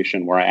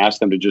conversation where I ask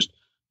them to just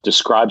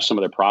describe some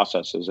of their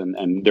processes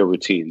and their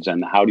routines,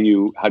 and how do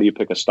you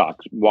pick a stock?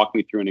 Walk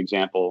me through an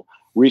example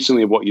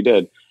recently of what you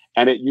did.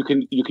 And you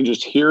can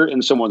just hear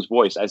in someone's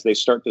voice as they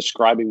start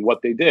describing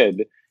what they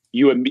did.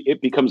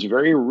 It becomes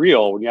very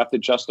real when you have to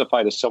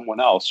justify to someone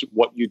else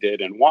what you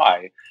did and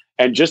why.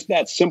 And just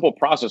that simple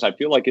process, I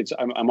feel like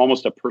I'm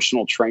almost a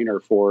personal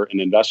trainer for an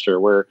investor,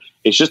 where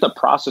it's just a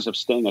process of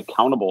staying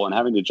accountable and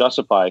having to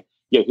justify,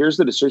 here's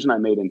the decision I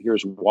made and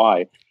here's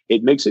why.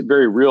 It makes it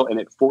very real,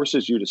 and it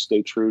forces you to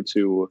stay true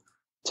to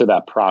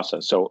that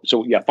process. So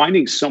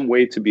finding some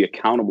way to be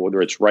accountable,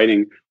 whether it's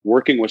writing,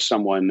 working with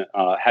someone,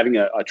 having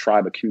a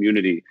tribe, a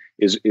community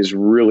is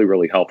really,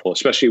 really helpful,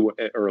 especially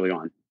early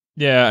on.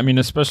 Yeah, I mean,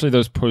 especially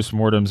those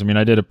post-mortems. I mean,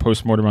 I did a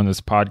post-mortem on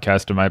this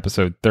podcast in my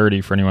episode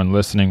 30 for anyone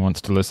listening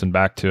wants to listen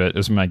back to it. It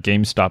was my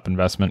GameStop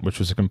investment, which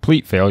was a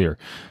complete failure.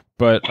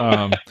 But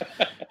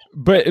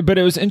but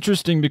it was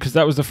interesting because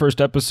that was the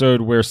first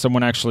episode where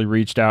someone actually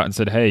reached out and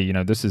said, "Hey,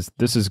 this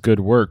is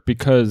good work,"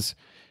 because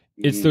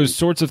it's those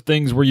sorts of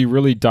things where you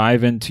really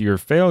dive into your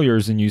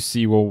failures and you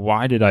see, well,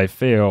 why did I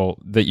fail,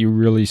 that you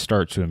really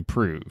start to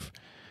improve.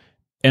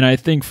 And I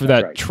think for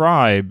that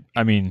tribe,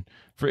 I mean,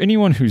 for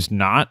anyone who's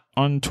not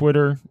on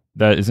Twitter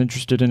that is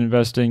interested in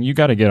investing, you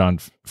got to get on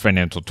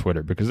financial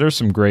Twitter, because there's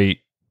some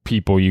great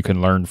people you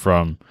can learn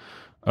from.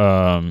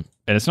 And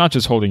it's not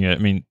just holding it.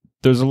 I mean,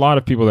 there's a lot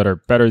of people that are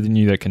better than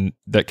you that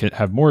can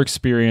have more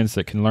experience,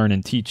 that can learn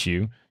and teach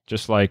you,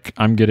 just like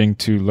I'm getting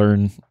to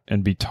learn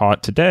and be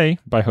taught today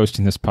by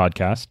hosting this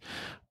podcast.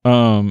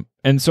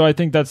 And so I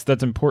think that's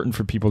important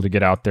for people to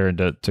get out there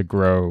and to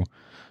grow,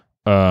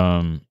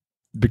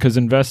 because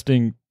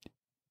investing,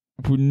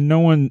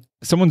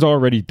 someone's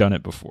already done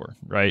it before,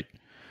 right?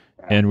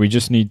 And we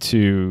just need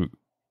to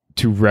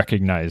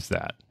recognize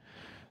that.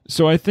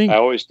 So I think I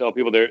always tell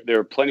people there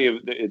are plenty of.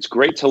 It's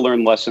great to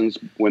learn lessons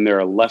when there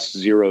are less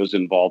zeros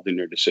involved in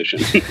your decision.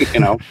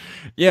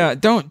 Yeah,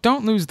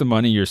 don't lose the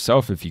money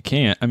yourself if you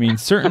can't. I mean,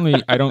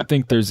 certainly, I don't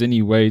think there's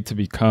any way to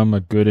become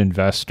a good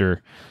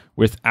investor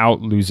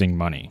without losing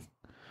money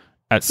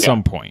at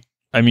some point.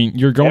 I mean,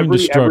 you're going to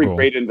struggle. Every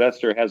great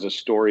investor has a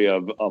story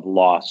of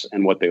loss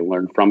and what they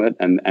learned from it.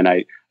 And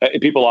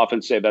people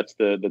often say that's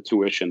the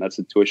tuition. That's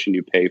the tuition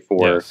you pay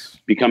for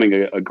becoming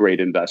a great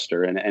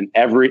investor. And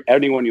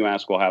anyone you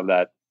ask will have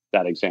that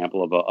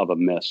example of a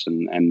miss.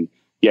 And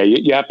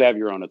you have to have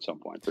your own at some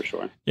point, for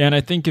sure. Yeah, and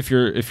I think if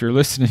you're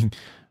listening,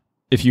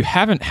 if you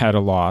haven't had a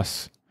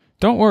loss,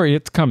 don't worry,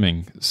 it's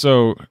coming.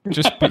 So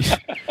just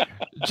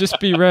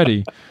be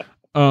ready.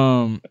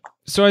 So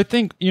I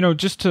think,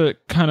 just to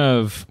kind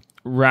of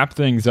wrap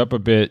things up a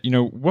bit,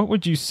 what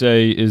would you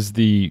say is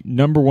the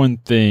number one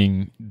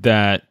thing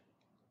that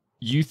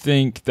you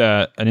think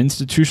that an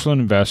institutional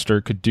investor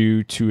could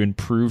do to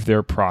improve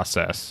their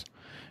process,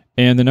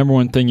 and the number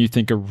one thing you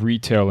think a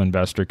retail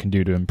investor can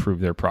do to improve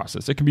their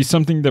process? It can be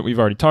something that we've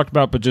already talked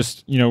about, but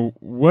just,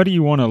 what do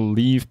you want to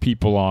leave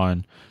people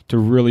on to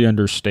really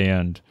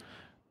understand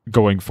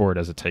going forward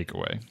as a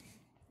takeaway?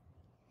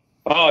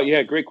 Oh,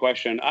 yeah, great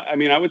question. I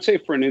mean, I would say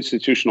for an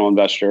institutional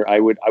investor,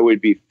 I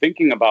would be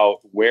thinking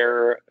about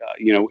where,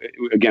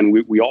 again,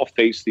 we all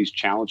face these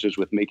challenges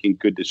with making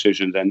good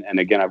decisions. And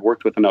again, I've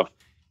worked with enough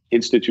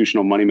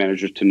institutional money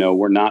managers to know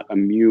we're not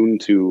immune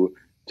to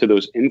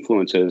those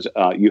influences.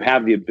 You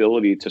have the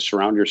ability to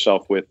surround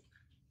yourself with,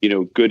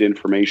 good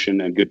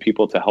information and good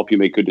people to help you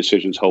make good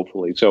decisions,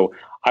 hopefully. So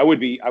I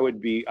would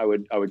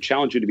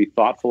challenge you to be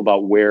thoughtful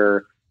about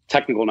where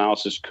technical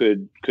analysis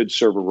could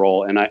serve a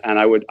role. And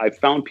I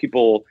found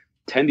people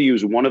tend to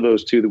use one of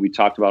those two that we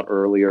talked about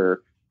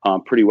earlier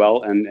pretty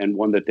well, and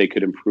one that they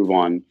could improve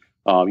on.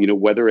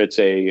 Whether it's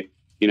a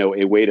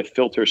way to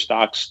filter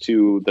stocks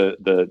to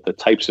the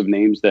types of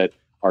names that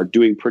are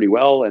doing pretty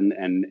well,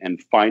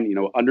 and find,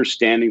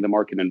 understanding the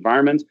market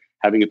environment,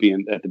 having it be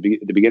at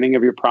the beginning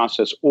of your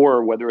process,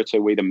 or whether it's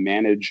a way to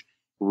manage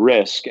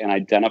risk and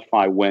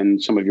identify when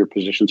some of your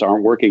positions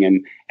aren't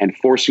working and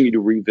forcing you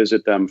to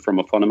revisit them from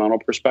a fundamental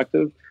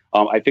perspective.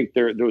 I think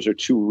those are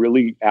two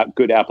really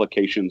good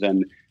applications,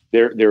 and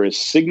there is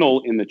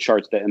signal in the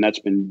charts and that's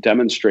been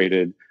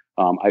demonstrated.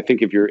 I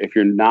think if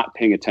you're not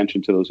paying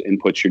attention to those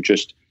inputs,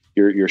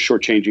 you're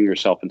shortchanging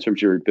yourself in terms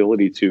of your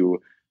ability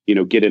to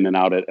get in and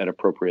out at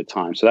appropriate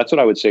times. So that's what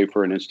I would say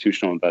for an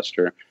institutional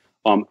investor.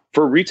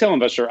 For a retail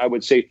investor, I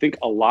would say think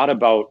a lot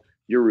about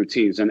your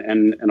routines,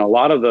 and a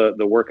lot of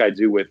the work I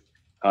do with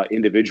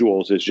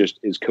individuals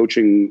is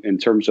coaching in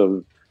terms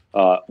of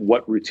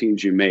what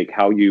routines you make.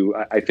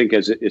 I think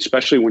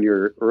especially when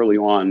you're early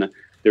on,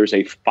 there's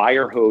a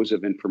fire hose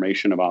of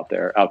information out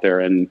there,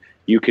 and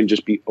you can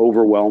just be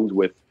overwhelmed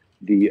with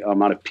the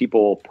amount of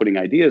people putting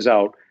ideas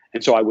out.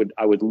 And so I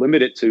would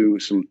limit it to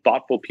some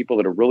thoughtful people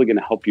that are really going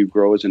to help you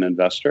grow as an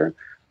investor.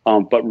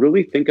 But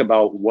really think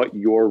about what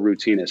your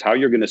routine is, how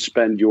you're going to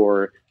spend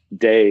your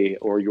day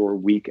or your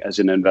week as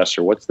an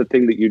investor. What's the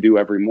thing that you do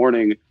every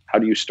morning? How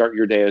do you start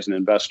your day as an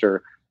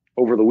investor?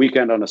 Over the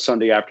weekend on a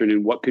Sunday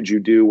afternoon, what could you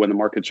do when the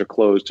markets are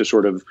closed to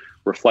sort of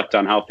reflect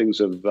on how things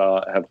have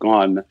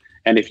gone?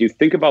 And if you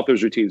think about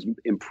those routines,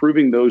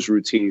 improving those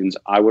routines,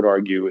 I would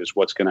argue, is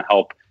what's going to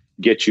help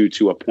get you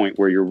to a point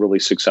where you're really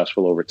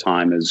successful over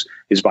time, is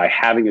by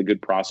having a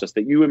good process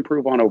that you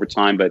improve on over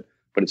time, but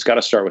it's got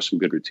to start with some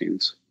good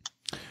routines.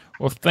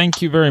 Well,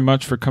 thank you very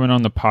much for coming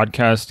on the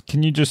podcast.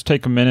 Can you just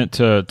take a minute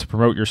to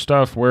promote your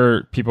stuff,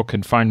 where people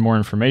can find more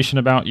information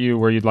about you,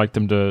 where you'd like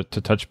them to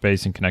touch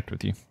base and connect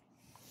with you?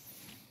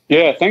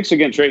 Yeah, thanks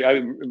again,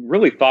 Trey.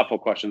 Really thoughtful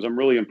questions. I'm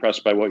really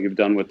impressed by what you've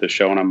done with the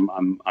show, and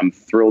I'm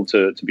thrilled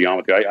to be on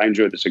with you. I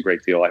enjoyed this a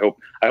great deal. I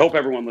hope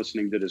everyone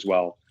listening did as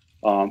well.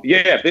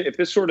 If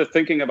this sort of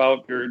thinking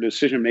about your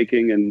decision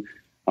making and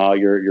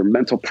your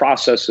mental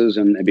processes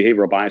and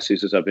behavioral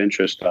biases is of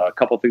interest, a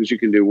couple of things you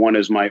can do. One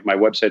is my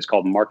website's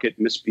called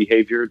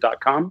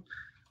marketmisbehavior.com,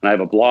 and I have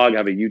a blog, I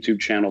have a YouTube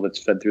channel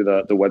that's fed through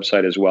the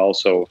website as well.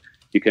 So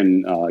you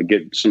can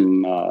get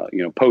some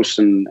posts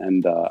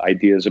and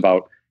ideas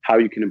about how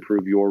you can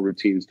improve your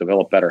routines,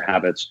 develop better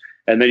habits.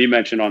 And then you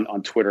mentioned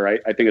on Twitter,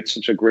 I think it's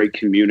such a great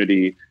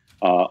community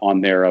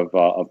on there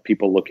of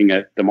people looking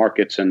at the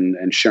markets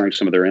and sharing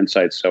some of their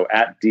insights. So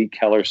at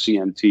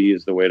DKellerCMT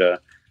is the way to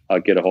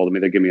get a hold of me.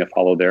 They give me a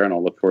follow there, and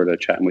I'll look forward to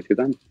chatting with you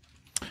then.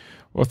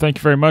 Well, thank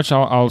you very much.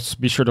 I'll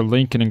be sure to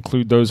link and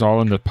include those all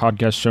in the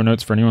podcast show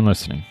notes for anyone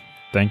listening.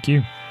 Thank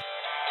you.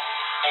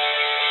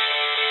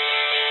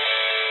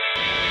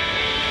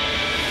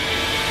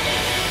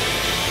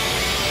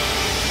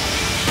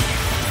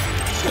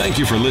 Thank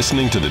you for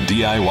listening to the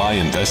DIY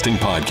Investing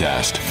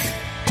Podcast.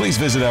 Please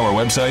visit our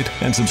website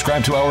and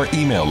subscribe to our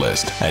email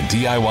list at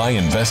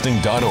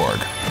DIYinvesting.org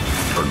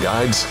for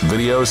guides,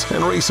 videos,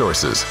 and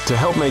resources to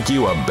help make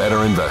you a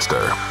better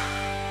investor.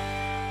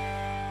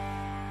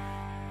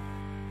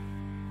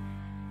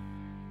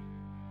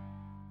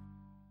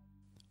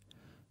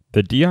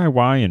 The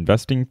DIY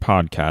Investing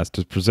Podcast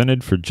is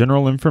presented for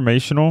general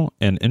informational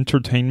and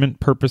entertainment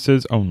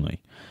purposes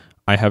only.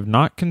 I have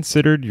not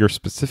considered your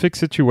specific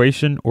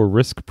situation or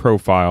risk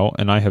profile,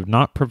 and I have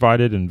not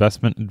provided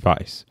investment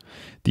advice.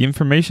 The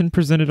information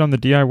presented on the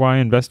DIY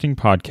Investing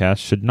Podcast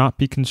should not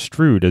be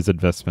construed as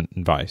investment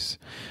advice.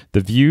 The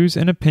views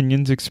and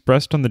opinions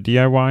expressed on the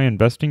DIY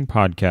Investing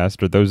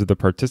Podcast are those of the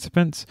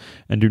participants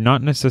and do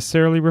not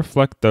necessarily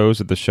reflect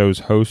those of the show's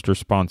host or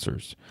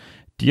sponsors.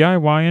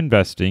 DIY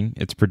Investing,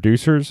 its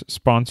producers,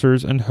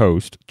 sponsors, and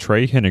host,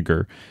 Trey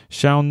Henniger,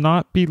 shall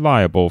not be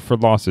liable for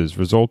losses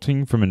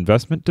resulting from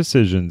investment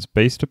decisions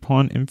based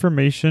upon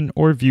information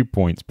or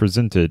viewpoints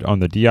presented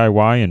on the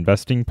DIY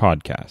Investing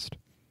Podcast.